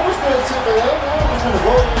one was going to tip it in. That was going to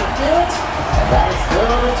goal interference. And that is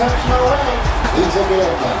still intentional away. He's a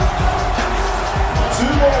good again. 2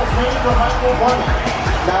 goals made for Michael Bunny.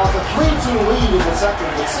 Now it's a 3-2 lead in the second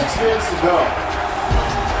with 6 minutes to go.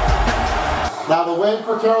 Now the win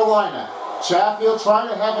for Carolina. Chatfield trying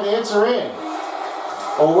to have an answer in.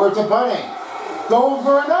 Over to Bunny. Going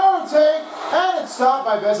for another take, and it's stopped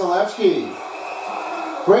by Vasilevsky.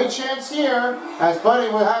 Great chance here, as Bunny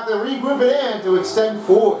will have to regroup it in to extend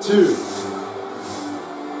 4-2.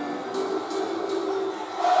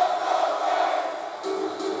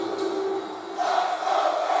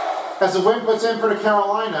 As the win puts in for the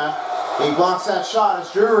Carolina, he blocks that shot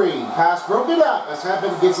as Drury. Pass broken up as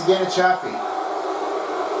Hedman gets again to Chaffee.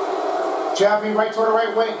 Chaffee right toward the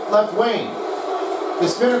right wing, left wing. The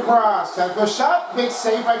spin across, time goes shot, big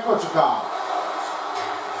save by Kochikov.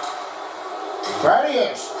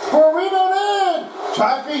 Radius for a rebound in.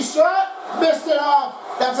 Chaffee shot, missed it off.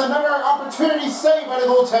 That's another opportunity saved by the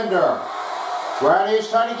goaltender. Radius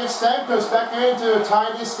trying to get Stamkos back in to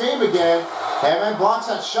tie this game again. Hedman blocks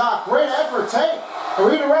that shot. Great effort, take.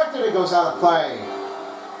 Redirected, it goes out of play.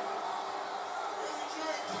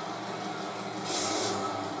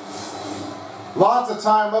 Lots of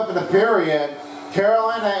time up in the period.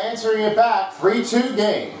 Carolina answering it back, 3-2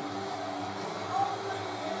 game.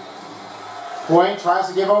 Point tries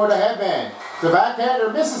to give over to Hedman. The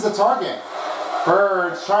backhander misses the target.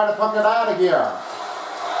 Birds trying to puck it out of here.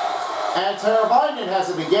 And Teravainen has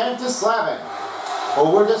it again to Slavin.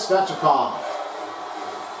 Over to Svechnikov.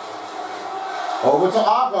 Over to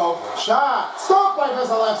Aho. Shot. Stopped by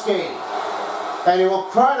Vasilevsky. And he will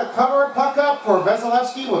try to cover a puck up for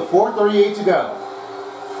Vasilevsky with 4:38 to go.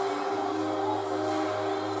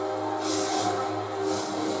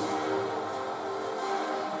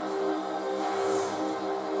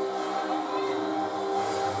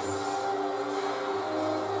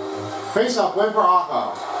 Face-off win for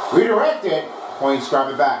Aho. Redirected. Points grab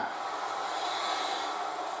it back.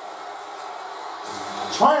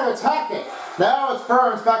 Trying to attack it. Now it's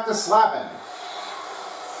Burns back to Slavin.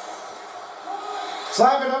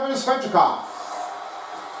 Slavin over to Svechnikov.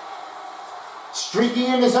 Streaking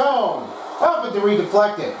in his zone. Up and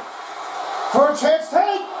redeflected. For a chance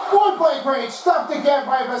take. One play break. Stopped again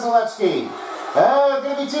by Vasilevsky. Oh,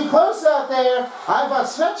 going to be too close out there. I thought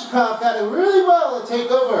Svechnikov got it really well to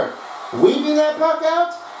take over. Weaving that puck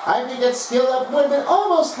out. I think that skill up would have been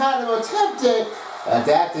almost kind of attempted. But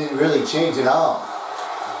that didn't really change at all.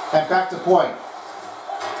 And back to point.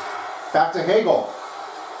 Back to Hagel.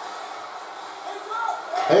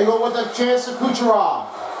 Hagel with a chance to Kucherov.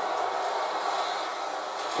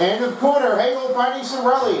 In the corner, Hagel finding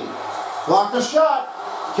Cirelli. Blocked the shot.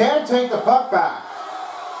 Can't take the puck back.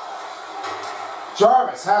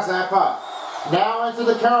 Jarvis has that puck. Now into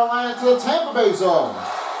the Carolina to the Tampa Bay zone.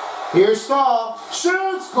 Here's Stahl.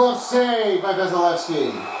 Shoots. Close save by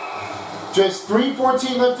Vasilevsky. Just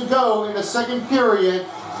 3:14 left to go in the second period.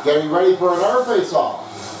 Getting ready for another face-off.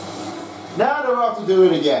 Now they're off to do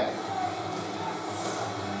it again.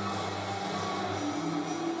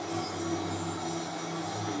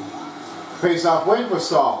 Face-off win for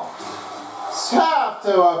Stahl. Half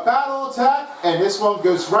to a battle attack, and this one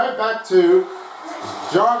goes right back to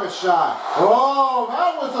Jarvis shot. Oh,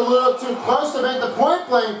 that was a little too close to make the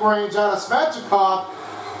point-blank range out of Svechnikov,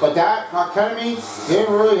 but that Kotkaniemi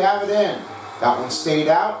didn't really have it in. That one stayed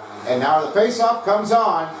out, and now the face-off comes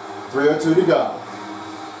on. 3:02 to go.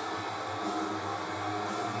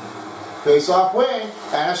 Face-off win,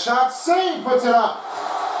 and a shot save puts it up.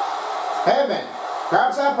 Hedman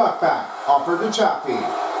grabs that puck back, offered to Chaffee.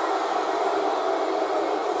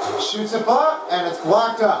 Shoots it blocked, and it's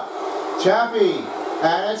blocked up. Chaffee,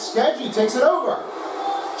 and it's Skeggy takes it over.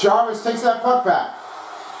 Jarvis takes that puck back.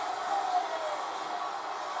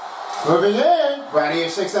 Moving in,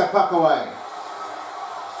 Radius takes that puck away.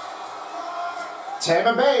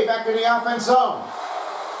 Tampa Bay back in the offense zone.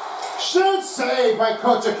 Shoot save by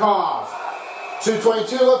Kochikov.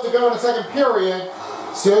 2:22 left to go in the second period.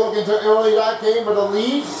 Still looking to early that game for the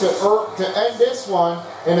lead to end this one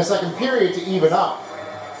in the second period to even up.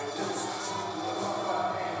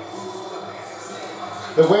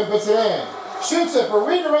 The win puts it in. Shoots it for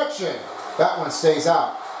redirection. That one stays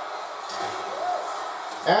out.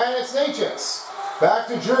 And it's Natchez. Back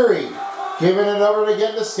to Drury. Giving it over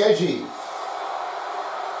again to Skeggy.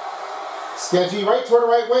 Sketchy right toward the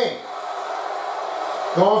right wing.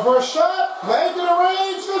 Going for a shot. Blank in the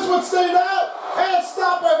range. This one stayed out. And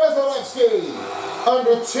stopped by Vasilevsky.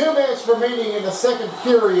 Under 2 minutes remaining in the second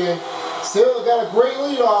period. Still got a great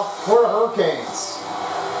lead off for the Hurricanes.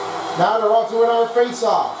 Now they're off to another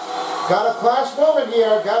face-off. Got a clash moment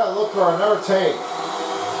here. Got to look for another take.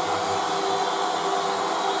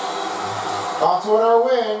 Off to another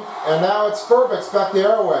win. And now it's Furbeck's back the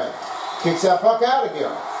other way. Kicks that puck out of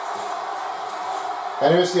here.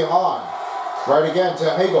 And here's the Hahn. Right again to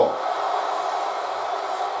Hagel.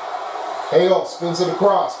 Hagel spins it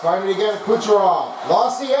across. Find it again to Kucherov.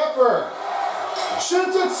 Lost the effort.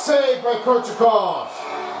 Shoots it, saved by Korchakov.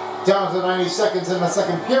 Down to 90 seconds in the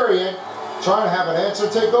second period. Trying to have an answer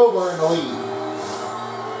take over in the lead.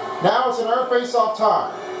 Now it's another face-off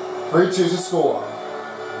time. 3-2 to score.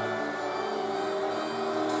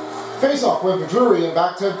 Face-off win for Drury and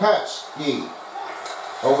back to Petchke.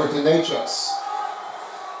 Over to Natchez.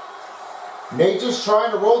 Natchez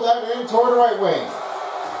trying to roll that in toward the right wing.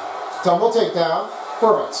 Tumble takedown.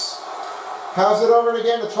 Furbeck. Pass it over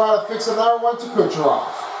again to try to fix another one to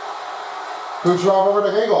Kucherov. Kucherov over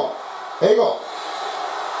to Hagel. Hagel.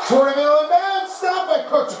 Toward the middle and man. Stopped by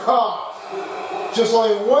Korchakov. Just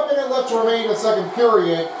only 1 minute left to remain in the second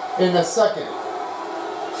period in the second.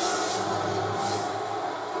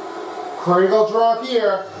 Critical draw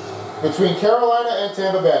here between Carolina and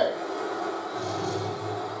Tampa Bay.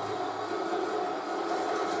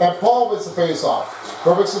 And Paul wins the face-off.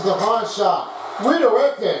 Furbeck's a Hahn shot.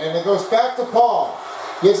 Redirected, and it goes back to Paul.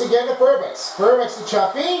 Gives again to Furbeck. Furbeck's the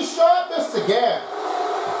Chaffee shot, missed again.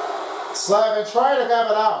 Slavin trying to have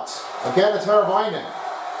it out. Again to Teravainen.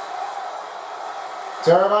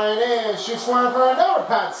 Teravainen shoots one for another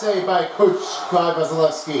pat save by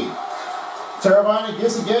Vasilevsky. Teravainen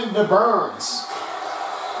gives again to Burns.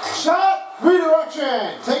 Shot,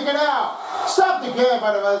 redirection, taken out. Stopped again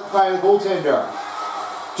by the goaltender.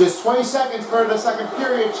 Just 20 seconds for the second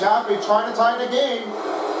period. Chappie trying to tie the game.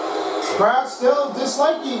 Crowd still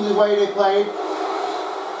disliking the way they played.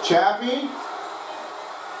 Chappie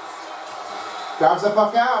grabs the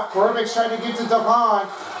puck out. Furbeck's trying to get to Hahn.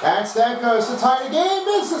 And Stamkos to tie the game.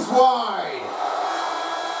 Misses wide.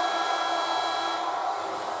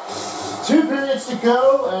 2 periods to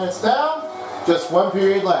go, and it's down. Just 1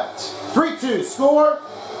 period left. 3-2 score.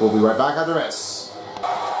 We'll be right back after this.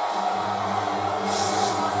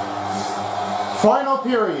 Final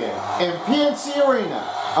period in PNC Arena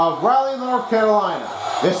of Raleigh, North Carolina.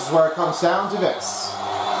 This is where it comes down to this.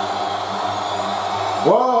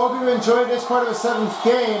 Well, I hope you enjoyed this part of the 7th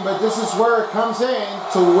game, but this is where it comes in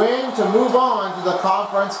to win, to move on to the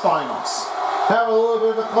conference finals. Have a little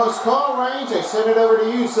bit of a close call range. I send it over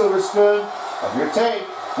to you, Silver Spoon, of your take.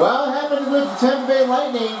 Well, it happened with the Tampa Bay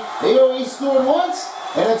Lightning. They only scored once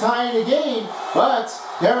and a tie in the game, but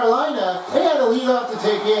Carolina, they had a lead off to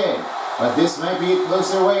take in. But this might be a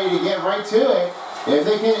closer way to get right to it. If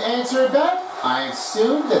they can answer it back, I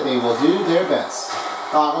assume that they will do their best.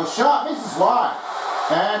 Shot misses wide.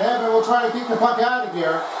 And Evan will try to kick the puck out of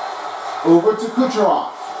here. Over to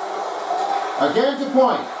Kucherov. Again to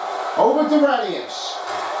point. Over to Radish.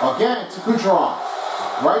 Again to Kucherov.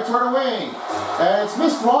 Right toward the wing. And it's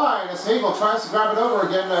missed wide as Hagel tries to grab it over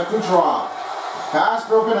again to Kucherov. Pass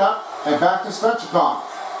broken up and back to Svechnikov.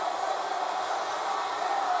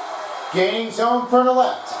 Gaining zone for the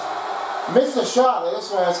left. Missed a shot.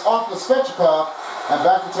 This one is off to Svechnikov and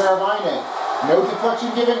back to Teravainen. No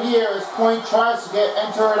deflection given here as Point tries to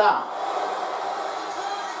enter it out.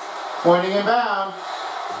 Pointing inbound.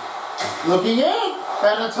 Looking in.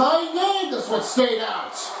 And a tying game. This one stayed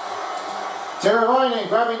out. Teravainen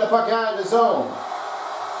grabbing the puck out of the zone.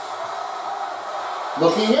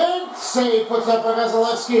 Looking in. Save puts up by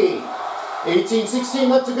Vasilevsky. 18-16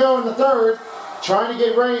 left to go in the third. Trying to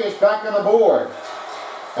get Reyes back on the board.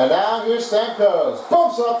 And now here's Stamkos.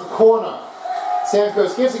 Bumps off the corner.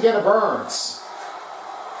 Stamkos gives again to Burns.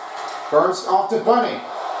 Burns off to Bunny.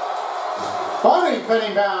 Bunny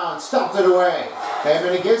cutting down. Stopped it away. And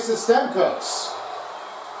then he gets to Stamkos.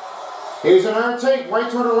 Here's another take right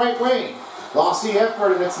toward the right wing. Lost the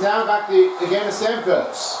effort and it's now back again to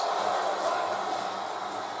Stamkos.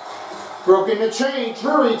 Broken the chain.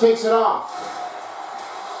 Drury takes it off.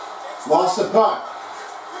 Lost the puck.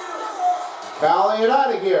 Fouling it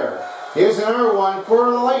out of here. Here's another one for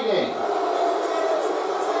the Lightning.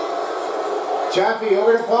 Chaffee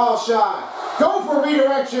over to Paul's shot. Go for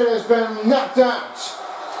redirection has been knocked out.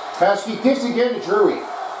 Pesky kicks again to Drury.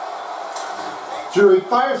 Drury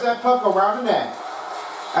fires that puck around the net.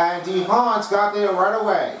 And DeHaan's got there right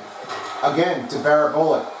away. Again to Barrett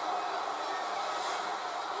Bullock.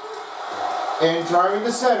 In driving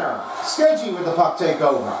the center. Sketchy with the puck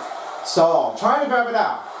takeover. Stahl trying to grab it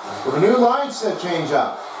out. With a new line set change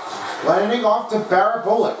up. Landing off to Barrett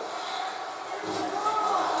Bullock.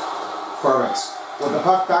 Fervix with the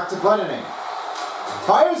puck back to Glendening.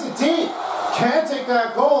 Fires it deep. Can't take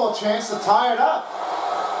that goal. A chance to tie it up.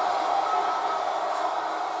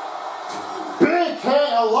 Big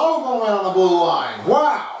hit, a low moment on the blue line.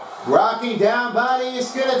 Wow. Rocking down body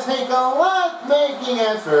is going to take a lot making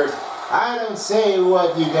effort. I don't say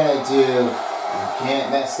what you're going to do. You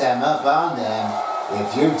can't mess them up on them.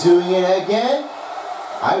 If you're doing it again,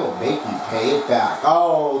 I will make you pay it back.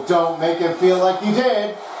 Oh, don't make it feel like you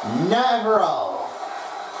did. Never all.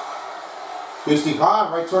 Gusty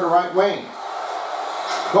Cobb right toward the right wing.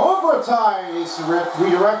 Going for a tie. He's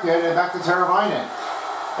redirected and back to Teravainen.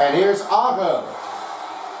 And here's Ago.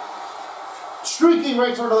 Streaking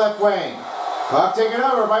right toward the left wing. Puck taken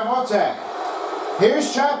over by Monte.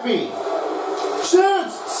 Here's Chappie.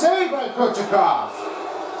 Shoots! Saved by Kuchikov.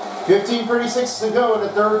 15:36 to go in the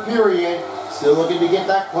third period. Still looking to get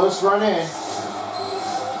that close run in.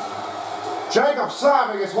 Jacob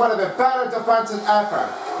Slavik is one of the better defensive effort.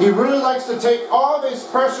 He really likes to take all this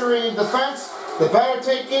pressure in defense. The better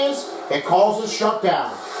take is, it calls a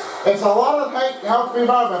shutdown. It's a lot of healthy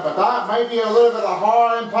movement, but that might be a little bit of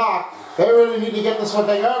hard impact. They really need to get this one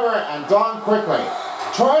thing over and done quickly.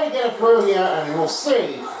 Try to get it through here, and we'll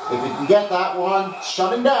see if we can get that one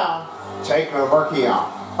shutting down. Take over here.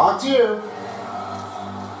 On to you.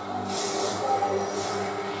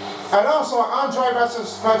 And also, Andrei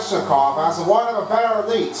Svechnikov has one of the better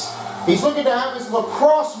elites. He's looking to have his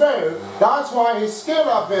lacrosse move. That's why his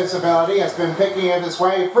skill-up visibility has been picking it his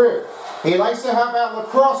way through. He likes to have that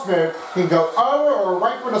lacrosse move. He can go over or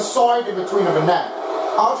right from the side in between of a net.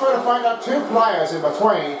 I'll try to find out two players in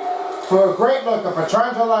between for a great look at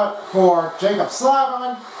Petrangelo for Jacob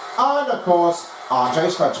Slavin and, of course, Andrei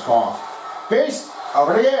Svechnikov. Beast,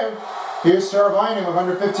 over to you. Here's Teravainen with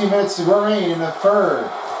under 15 minutes to remain in the third.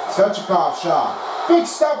 Svechnikov shot. Big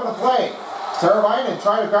step on the play. Teravainen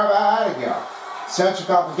trying to grab it out of here.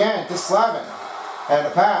 Svechnikov again to Slavin. And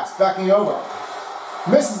the pass, backing over.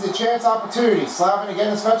 Misses the chance opportunity. Slavin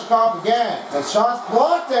again to Svechnikov again. The shot's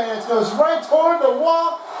blocked and it goes right toward the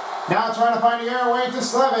wall. Now trying to find the airway to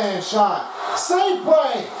Slavin. Shot. Save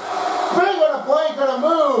play. Big on the play, gonna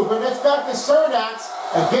move. And it's back to Cernak.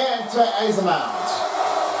 Again to Azamount.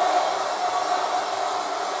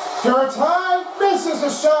 Third time, misses the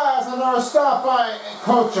shot as another stop by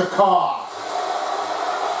Kochikov.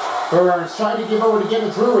 Burns trying to give over to get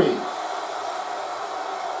to Drury.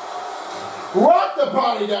 Rock the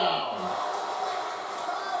body down.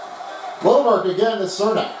 Bloberg again to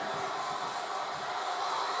Cernak.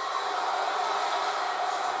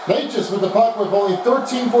 Natchez with the puck with only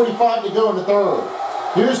 13:45 to go in the third.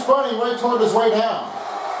 Here's Bunny right toward his way down.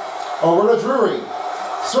 Over to Drury.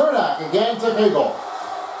 Cernak again to Hagel.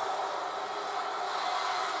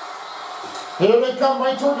 Here they come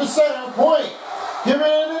right toward the center point. Giving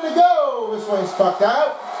it in to go. This one's pucked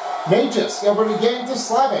out. Natchez over again to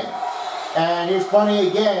Slavin. And here's Bunny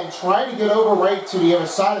again, trying to get over right to the other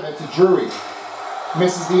side of it to Drury.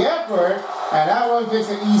 Misses the effort, and that one takes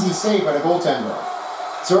an easy save by the goaltender.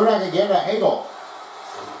 Cernak again to Hagel.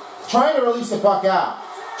 Trying to release the puck out.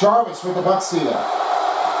 Jarvis with the puck stealer.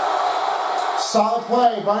 Solid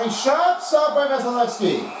play. Bunny shot, stopped by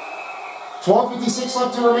Vasilevsky. 12:56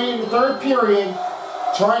 left to remain in the third period.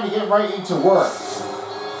 Trying to get right into work.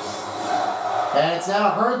 And it's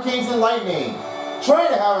now Hurricanes and Lightning. Trying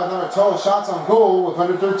to have another total shots on goal with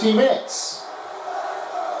under 13 minutes.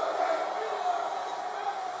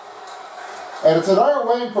 And it's another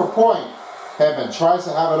win for point. Hedman tries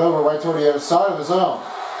to have it over right toward the other side of the zone.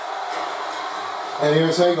 And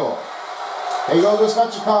here's Hagel. Hagel to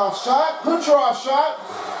Svechnikov shot. Kucherov shot.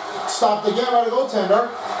 Stopped again by the goaltender.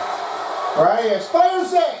 Right here.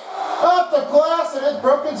 Fires it. Up the glass, and it's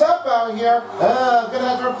broken up out here. I'm going to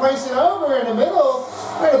have to replace it over in the middle.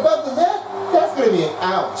 Right above the net. That's going to be an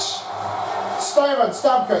ouch. Steven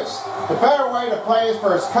Stamkos. The better way to play is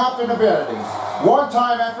for his confident ability.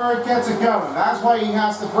 One-time effort gets it going. That's why he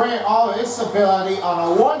has to bring all of his ability on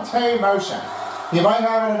a one-time motion. He might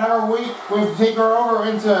have it another week when take her over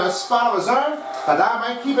into a spot of his own, but that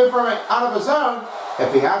might keep it from out of his own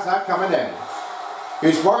if he has that coming in.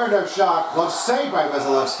 Here's Warren's shot, glove saved by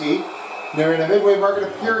Vasilevsky. Nearing the midway mark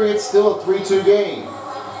of the period, still a 3-2 game.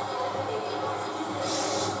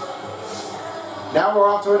 Now we're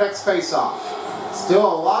off to our next face-off.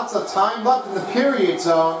 Still lots of time left in the period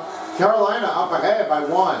zone. Carolina up ahead by 1.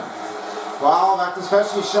 Wow, back to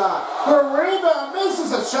special shot. Her rebound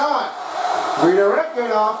misses a shot.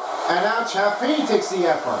 Redirected off, and now Chaffee takes the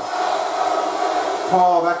effort.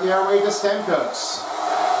 Paul back the other way to Stamkos.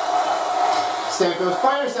 Stamkos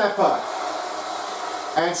fires that puck.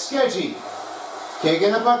 And Skeggy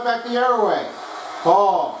kicking the puck back the other way.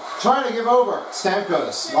 Paul trying to give over.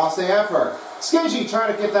 Stamkos lost the effort. Skeggy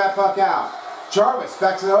trying to get that puck out. Jarvis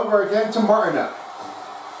backs it over again to Martinook.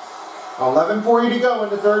 11:40 to go in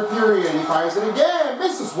the third period. He fires it again.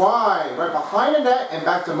 Misses wide. Right behind the net and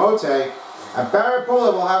back to Mote. And Barrett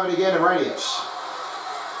Bullet will have it again to Radius.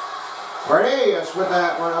 Radius with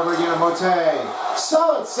that one over again to Mote.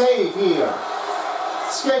 Solid save here.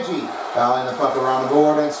 Skeggy battling the puck around the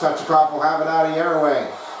board, and Svechnikov will have it out of the airway.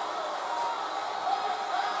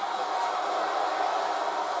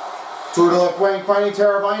 To the left wing, finding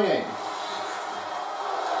Teravainen.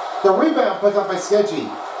 The rebound put up by Skeggy.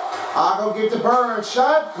 Aggo gives to Burns.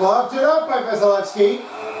 Shot, gloved it up by Vasilevsky.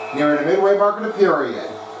 Near the midway mark of the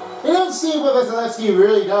period. You don't see what Vasilevsky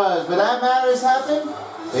really does, but that matters happen.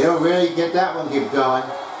 They don't really get that one keep going.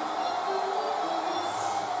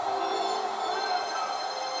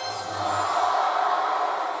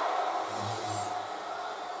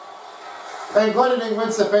 And Glendening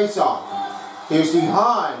wins the faceoff. Here's the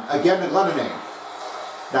Hahn again to Glendening.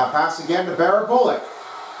 Now pass again to Barrett Bullock.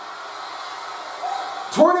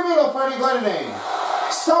 Toward the middle, fighting Glendening.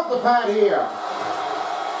 Stop the pad here.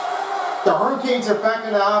 The Hurricanes are back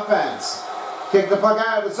into offense. Kick the puck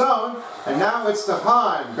out of the zone, and now it's the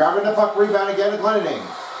Hahn grabbing the puck, rebound again to Glendening.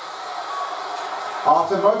 Off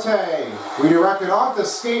to Mote. Redirected off the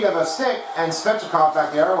skate of a stick, and Svechnikov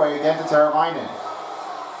back the other way again to Teravainen.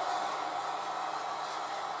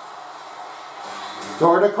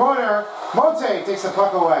 Toward the corner, Mote takes the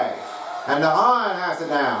puck away. And the Hahn has it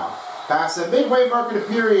now. Past the midway mark of the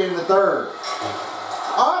period in the third.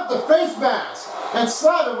 Off the face mask, and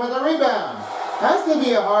Slavin with a rebound. That's going to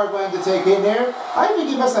be a hard one to take in there. I think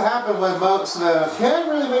it must have happened when most can't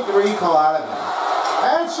really make the recall out of it.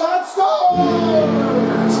 And shot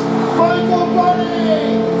scores! Michael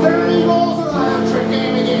Bunny! 30 goals in the hat-trick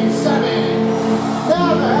game against 7.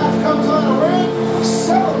 Now the hat comes on the ring,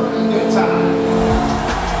 celebrating good time.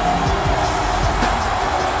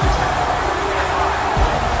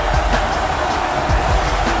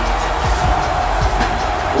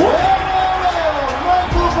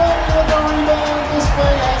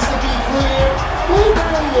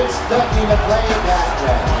 Expecting to play it that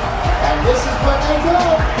way. And this is what they do.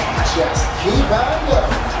 Just keep on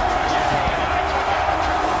going.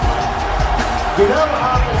 You know what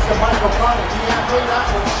happens to Michael Bunny? He had that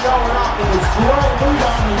one showing up in his great lead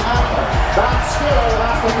on the effort. That skill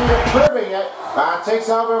has to be improving it. Takes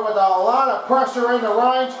over with a lot of pressure in the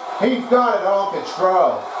range. He's got it all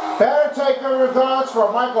control. Better take the regards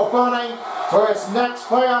for Michael Bunny for his next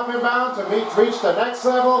playoff inbound to reach the next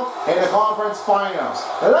level in the conference finals.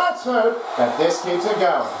 And let's hope that this keeps it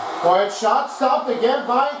going. Point shot stopped again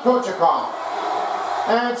by Kochakov.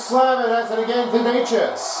 And Slavin has it again to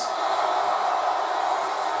Natchez.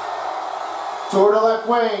 Toward the left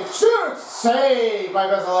wing, shoots! Saved by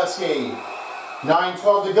Vasilevsky.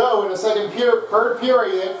 9:12 to go in the third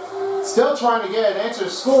period. Still trying to get an answer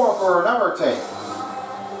score for a number take.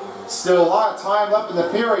 Still a lot of time left in the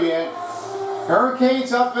period.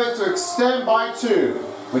 Hurricanes up it to extend by 2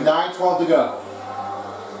 with 9:12 to go.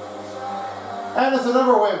 And as the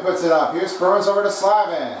number win puts it up, here's Burns over to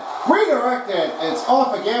Slavin. Redirected, it's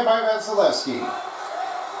off again by Vasilevsky.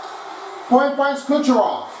 Point finds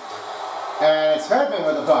Kucherov. And it's Hedman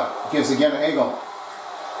with the puck. Gives again to Hagel.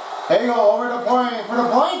 Hagel over the point for the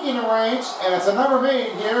blank in the range, and it's a number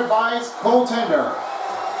made here by his goaltender.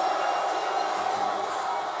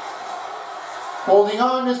 Holding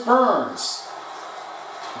on is Burns.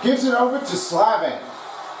 Gives it over to Slavin.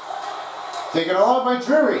 Taken along by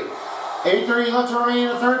Drury. 8:30 left to remain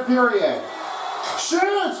in the third period.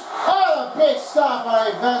 Shoots! Oh, a big stop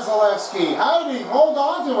by Vasilevsky. How did he hold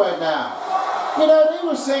on to it now? You know, they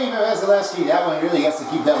were saying that Vasilevsky, that one really has to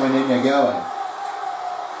keep that one in there going.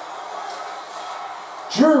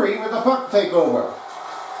 Drury with the puck takeover.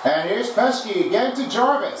 And here's Pesky again to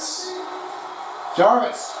Jarvis.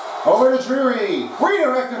 Jarvis over to Drury.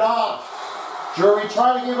 Redirected off. Drury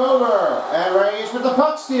trying to give over. And Rage with the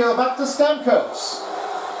puck steal back to Stamkos.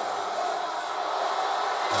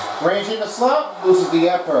 Range in the slot, loses the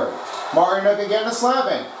effort. Martinook again to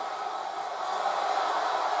Slavin.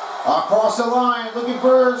 Across the line, looking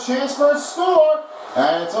for a chance for a score.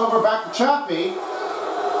 And it's over back to Chaffee.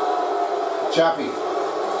 Chaffee.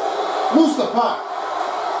 Loose the puck.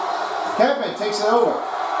 Kevin takes it over.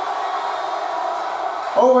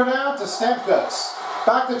 Over now to Stamkos.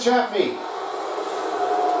 Back to Chaffee.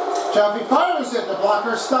 Chaffee fires it. The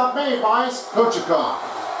blocker stop made by Kochakov.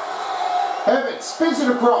 Evan spins it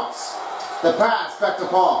across. The pass back to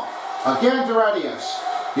Paul. Again to Radius.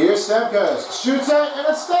 Here's Stemkos. Shoots it and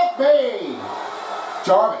a step made.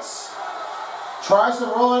 Jarvis tries to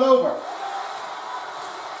roll it over.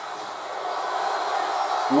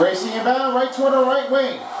 Racing inbound right toward the right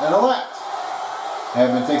wing and the left.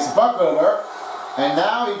 Edmund takes the puck over. And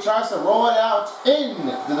now he tries to roll it out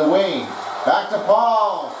into the wing. Back to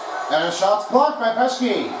Paul. And a shot's blocked by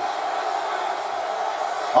Pesky.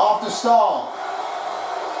 Off to Stahl.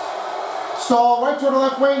 Stahl right toward the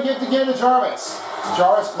left wing, get again to Jarvis.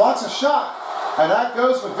 Jarvis blocks a shot. And that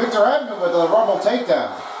goes with Victor Edmund with a rumble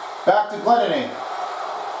takedown. Back to Glendening.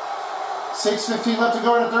 6:15 left to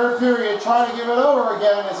go in the third period. Trying to give it over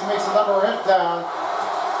again as he makes a number hit down.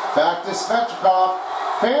 Back to Svechnikov.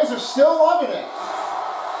 Fans are still loving it.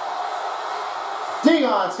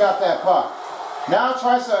 Dion's got that puck. Now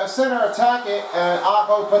tries to center attack it, and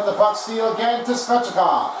Akko put the puck steal again to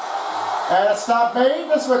Svechnikov. And a stop made.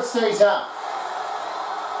 This one stays out.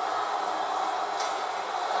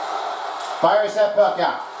 Fires that puck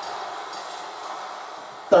out.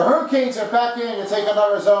 The Hurricanes are back in to take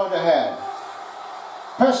another zone ahead.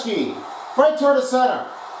 Pesky, right toward the center.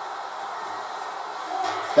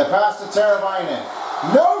 The pass to Teravainen.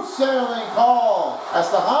 No settling call as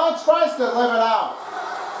the Hahn tries to live it out.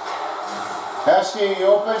 Pesky,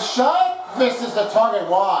 open shot, misses the target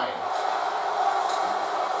wide.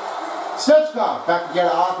 Svechnikov, back again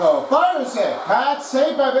to Akko, fires it. Pat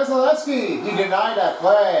saved by Vasilevsky. He denied that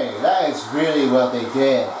play. That is really what they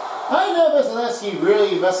did. I know Vasilevsky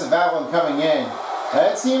really must have had one coming in.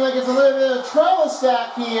 It seemed like it's a little bit of a travel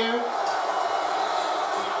stack here.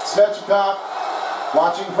 Svechnikov,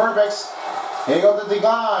 watching Perbix. Hagel to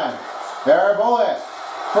Degon. Barry Bullet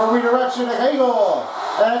for redirection to Hagel.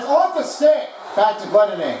 And it's off the stick. Back to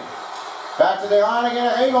Glendening. Back to Degon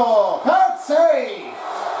again to Hagel. Pat save.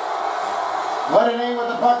 Glendening with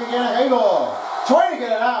the puck again to Hagel. Trying to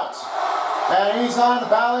get it out. And he's on the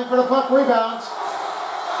battling for the puck rebound.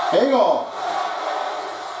 Hagel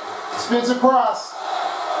spins across.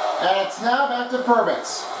 And it's now back to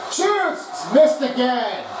Perbix. Shoots! It's missed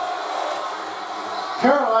again.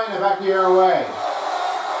 Carolina back the other way.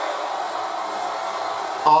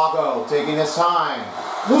 Aggo taking his time.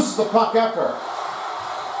 Loses the puck after.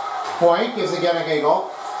 Point gives again to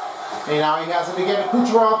Hagel. And now he has it again to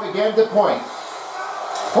Kucherov again to Point.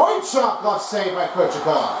 Point shot left save by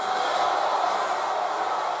Kucherov.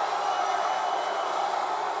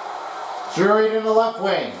 Drury in the left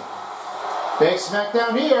wing. Big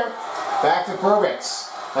smackdown here. Back to Perbix.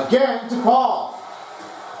 Again to Paul.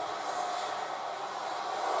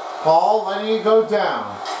 Paul letting it go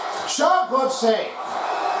down. Shot glove save.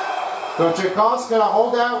 Kucherkov's going to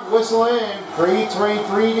hold that whistle in.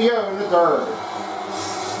 3:33 to go in the third.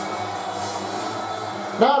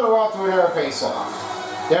 Now they're off to another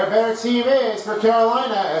face-off. Their better team is for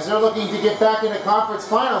Carolina as they're looking to get back into conference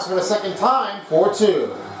finals for the second time,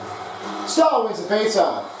 4-2. Stahl wins the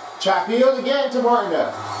face-off. Chatfield again to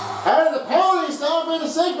Martindale. Out of the penalties now been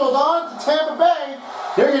signaled on to Tampa Bay.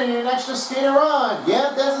 They're going to need an extra skater on.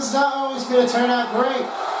 Yeah, this is not always going to turn out great.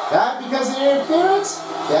 That because of the interference,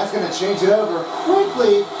 that's going to change it over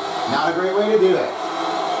quickly. Not a great way to do it.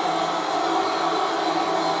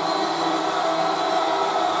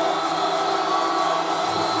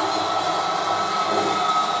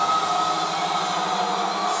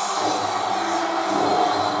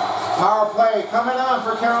 Power play coming on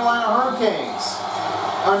for Carolina Hurricanes.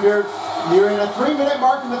 Nearing the 3-minute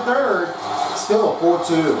mark in the third. Still a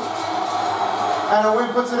 4-2. And a win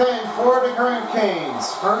puts it in for the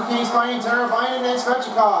Hurricanes. Hurricanes finding Teravainen and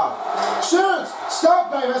Svechnikov. Shoots!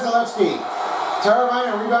 Stopped by Vasilevsky.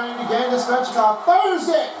 Teravainen rebounding again to Svechnikov. Fires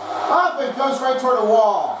it! Up and goes right toward the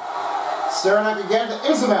wall. Saranac again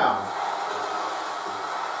to Isabel.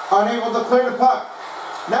 Unable to clear the puck.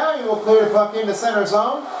 Now he will clear the puck into center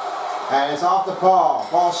zone. And it's off to Paul.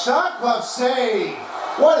 Paul shot, glove save.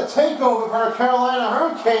 What a takeover for a Carolina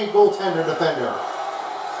Hurricane goaltender defender.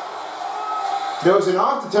 Nosing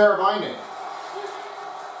off to Teravainen.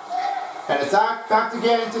 And it's back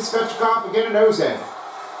again to Svechnikov again to Nosen.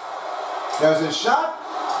 Nosen shot.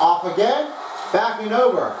 Off again. Backing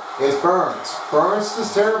over is Burns. Burns to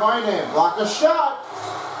Teravainen. Block the shot.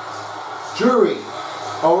 Drury.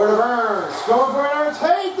 Over to Burns. Going for another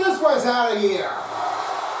take. This one's out of here.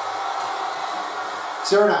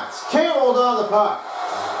 Cernak can't hold on to the puck.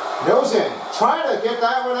 Nosen trying to get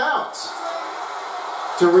that one out.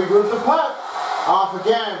 To regroup the puck. Off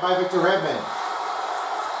again by Victor Edmond.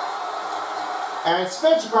 And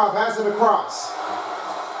Svechnikov has it across.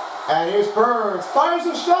 And here's Burns. Fires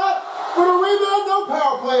a shot. For the rebound, no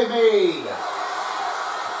power play made.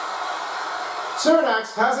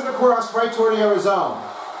 Cernak has it across right toward the other zone.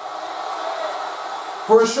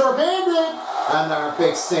 For a short-handed, another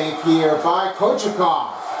big save here by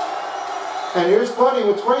Kochikov. And here's Buddy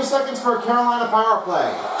with 20 seconds for a Carolina power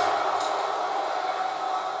play.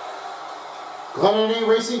 Glennon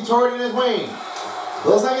racing toward his wing.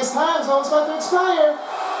 Looks like his time's almost about to expire.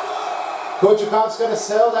 Kochikov's going to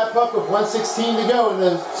settle that puck with 1:16 to go in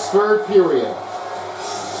the third period.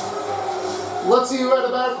 Let's see who had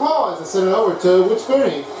a better call as I send it over to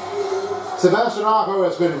Woodspoony. Sebastian Aho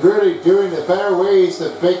has been really doing the better ways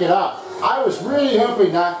to pick it up. I was really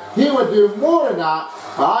hoping that he would do more than that,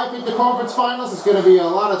 but I think the conference finals is going to be a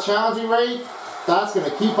lot of challenging rate. That's going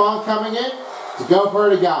to keep on coming in to go for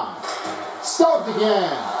it again. Stopped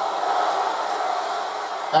again.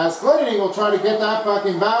 As Glennon will try to get that puck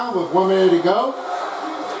inbound with 1 minute to go.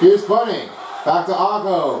 Here's Bunning. Back to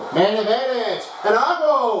Ago. Man advantage. And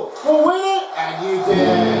Ago will win it. And you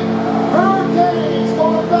did. Hurricanes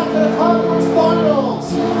going back to the conference finals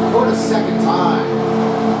for the second time.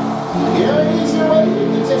 You know, an easier way you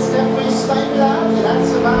can just definitely snipe it out. And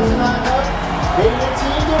that's Sebastian Ago. Maybe the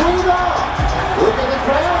team to rebound. Look at the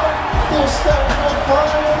crowd. They're starting to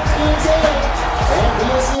follow teams in. And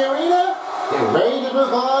here's the arena. They're ready to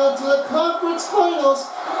move on to the conference finals.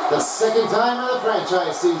 The second time of the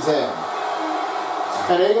franchise season.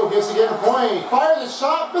 And Eagle gives again a point. Fires a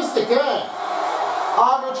shot, missed again.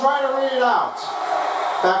 Ago trying to read it out.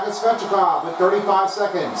 Back at Svechnikov with 35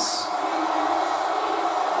 seconds.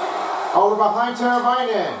 Over behind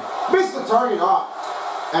Teravainen. Missed the target off.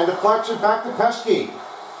 And deflection back to Pesky.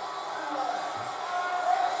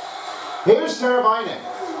 Here's Teravainen.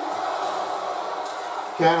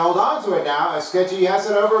 Can't hold on to it now as Sketchy has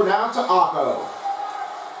it over now to Aho.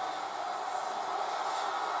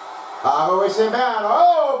 Aho is inbound.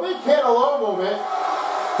 Oh, big hit, a low movement.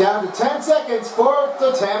 Down to 10 seconds for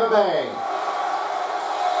the Tampa Bay.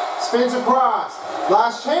 Spins across.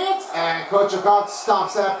 Last chance, and Kochikov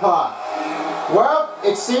stops that puck. Well,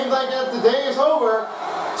 it seems like that the day is over.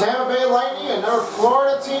 Tampa Bay Lightning, another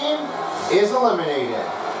Florida team, is eliminated.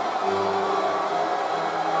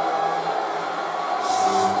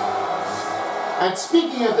 And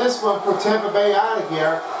speaking of this one for Tampa Bay out of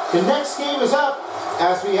here, the next game is up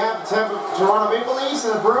as we have the Toronto Maple Leafs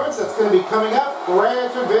and the Bruins. That's going to be coming up right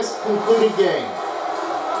after this concluded game.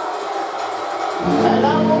 And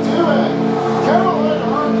that will do it. Carolina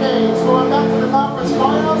Hurricanes going back to the conference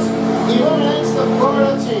finals eliminates the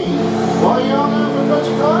Florida team. Well, you all know for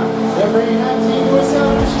Kochikov, they're bringing that team to a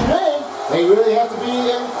celebration day. They really have to be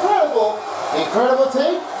incredible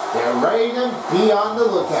take. They're ready to be on the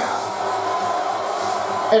lookout.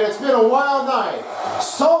 And it's been a wild night.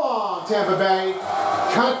 So long, Tampa Bay.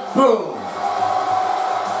 Cut, boom.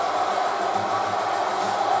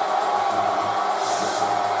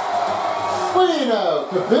 What do you know,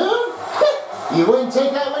 kaboom? You wouldn't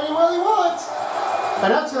take that when you really want.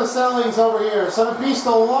 And that's going to settle things over here. Centerpiece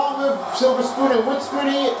along with Silver Spoon and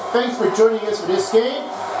Woodspoony. Thanks for joining us for this game.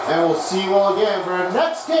 And we'll see you all again for our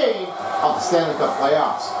next game of the Stanley Cup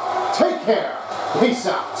playoffs. Take care. Peace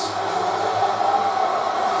out.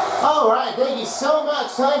 Alright, thank you so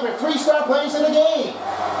much. Time for 3-star players in the game.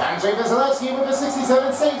 Andrei Vasilevsky with the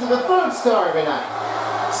 67 saves and the third star of the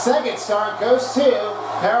night. Second star goes to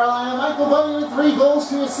Carolina Michael Bunny with 3 goals,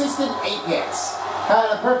 2 assists, and 8 hits.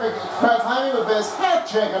 Had a perfect timing with his hat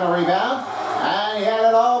trick on a rebound. And he had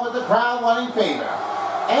it all with the crowd wanting favor.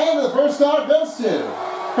 And the first star goes to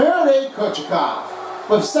Andrei Kochikov.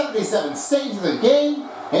 With 77 saves in the game,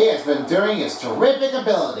 he has been doing his terrific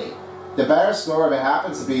ability. The better score if it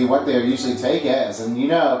happens to be what they usually take as. And you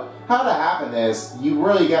know, how to happen is, you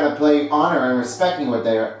really got to play honor and respecting what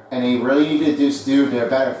they're, and they really need to do their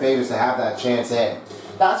better favors to have that chance in.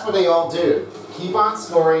 That's what they all do. Keep on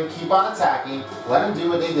scoring, keep on attacking, let them do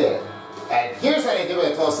what they did. And here's how they do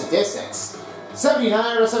it at close to distance.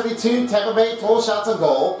 79/72, Tampa Bay total shots on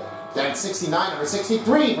goal. Then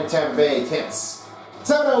 69/63 for Tampa Bay hits.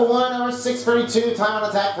 701/632 time on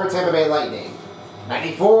attack for Tampa Bay Lightning.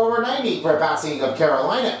 94/90 for passing of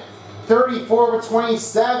Carolina.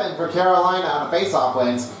 34/27 for Carolina on a face-off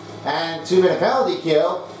wins. And 2-minute penalty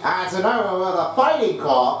kill. Adds another one with a fighting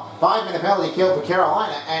call. 5-minute penalty kill for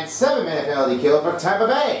Carolina and 7-minute penalty kill for Tampa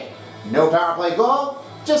Bay. No power play goal,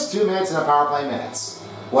 just 2 minutes in the power play minutes.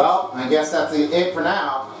 Well, I guess that's it for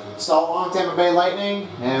now. So long, Tampa Bay Lightning,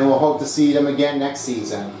 and we'll hope to see them again next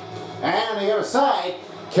season. And on the other side,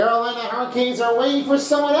 Carolina Hurricanes are waiting for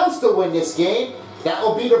someone else to win this game. That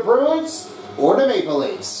will be the Bruins or the Maple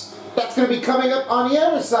Leafs. That's going to be coming up on the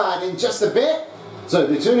other side in just a bit. So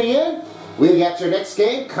if you're tuning in, we've got your next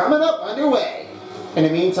game coming up underway. In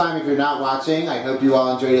the meantime, if you're not watching, I hope you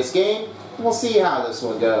all enjoy this game. we'll see how this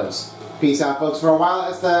one goes. Peace out, folks, for a while.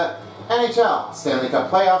 It's the NHL Stanley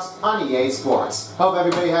Cup Playoffs on EA Sports. Hope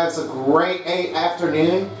everybody has a great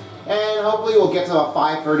afternoon, and hopefully we'll get to a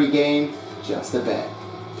 5:30 game just a bit.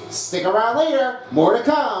 Stick around later. More to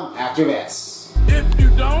come after this. If you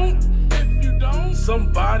don't,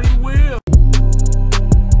 somebody will.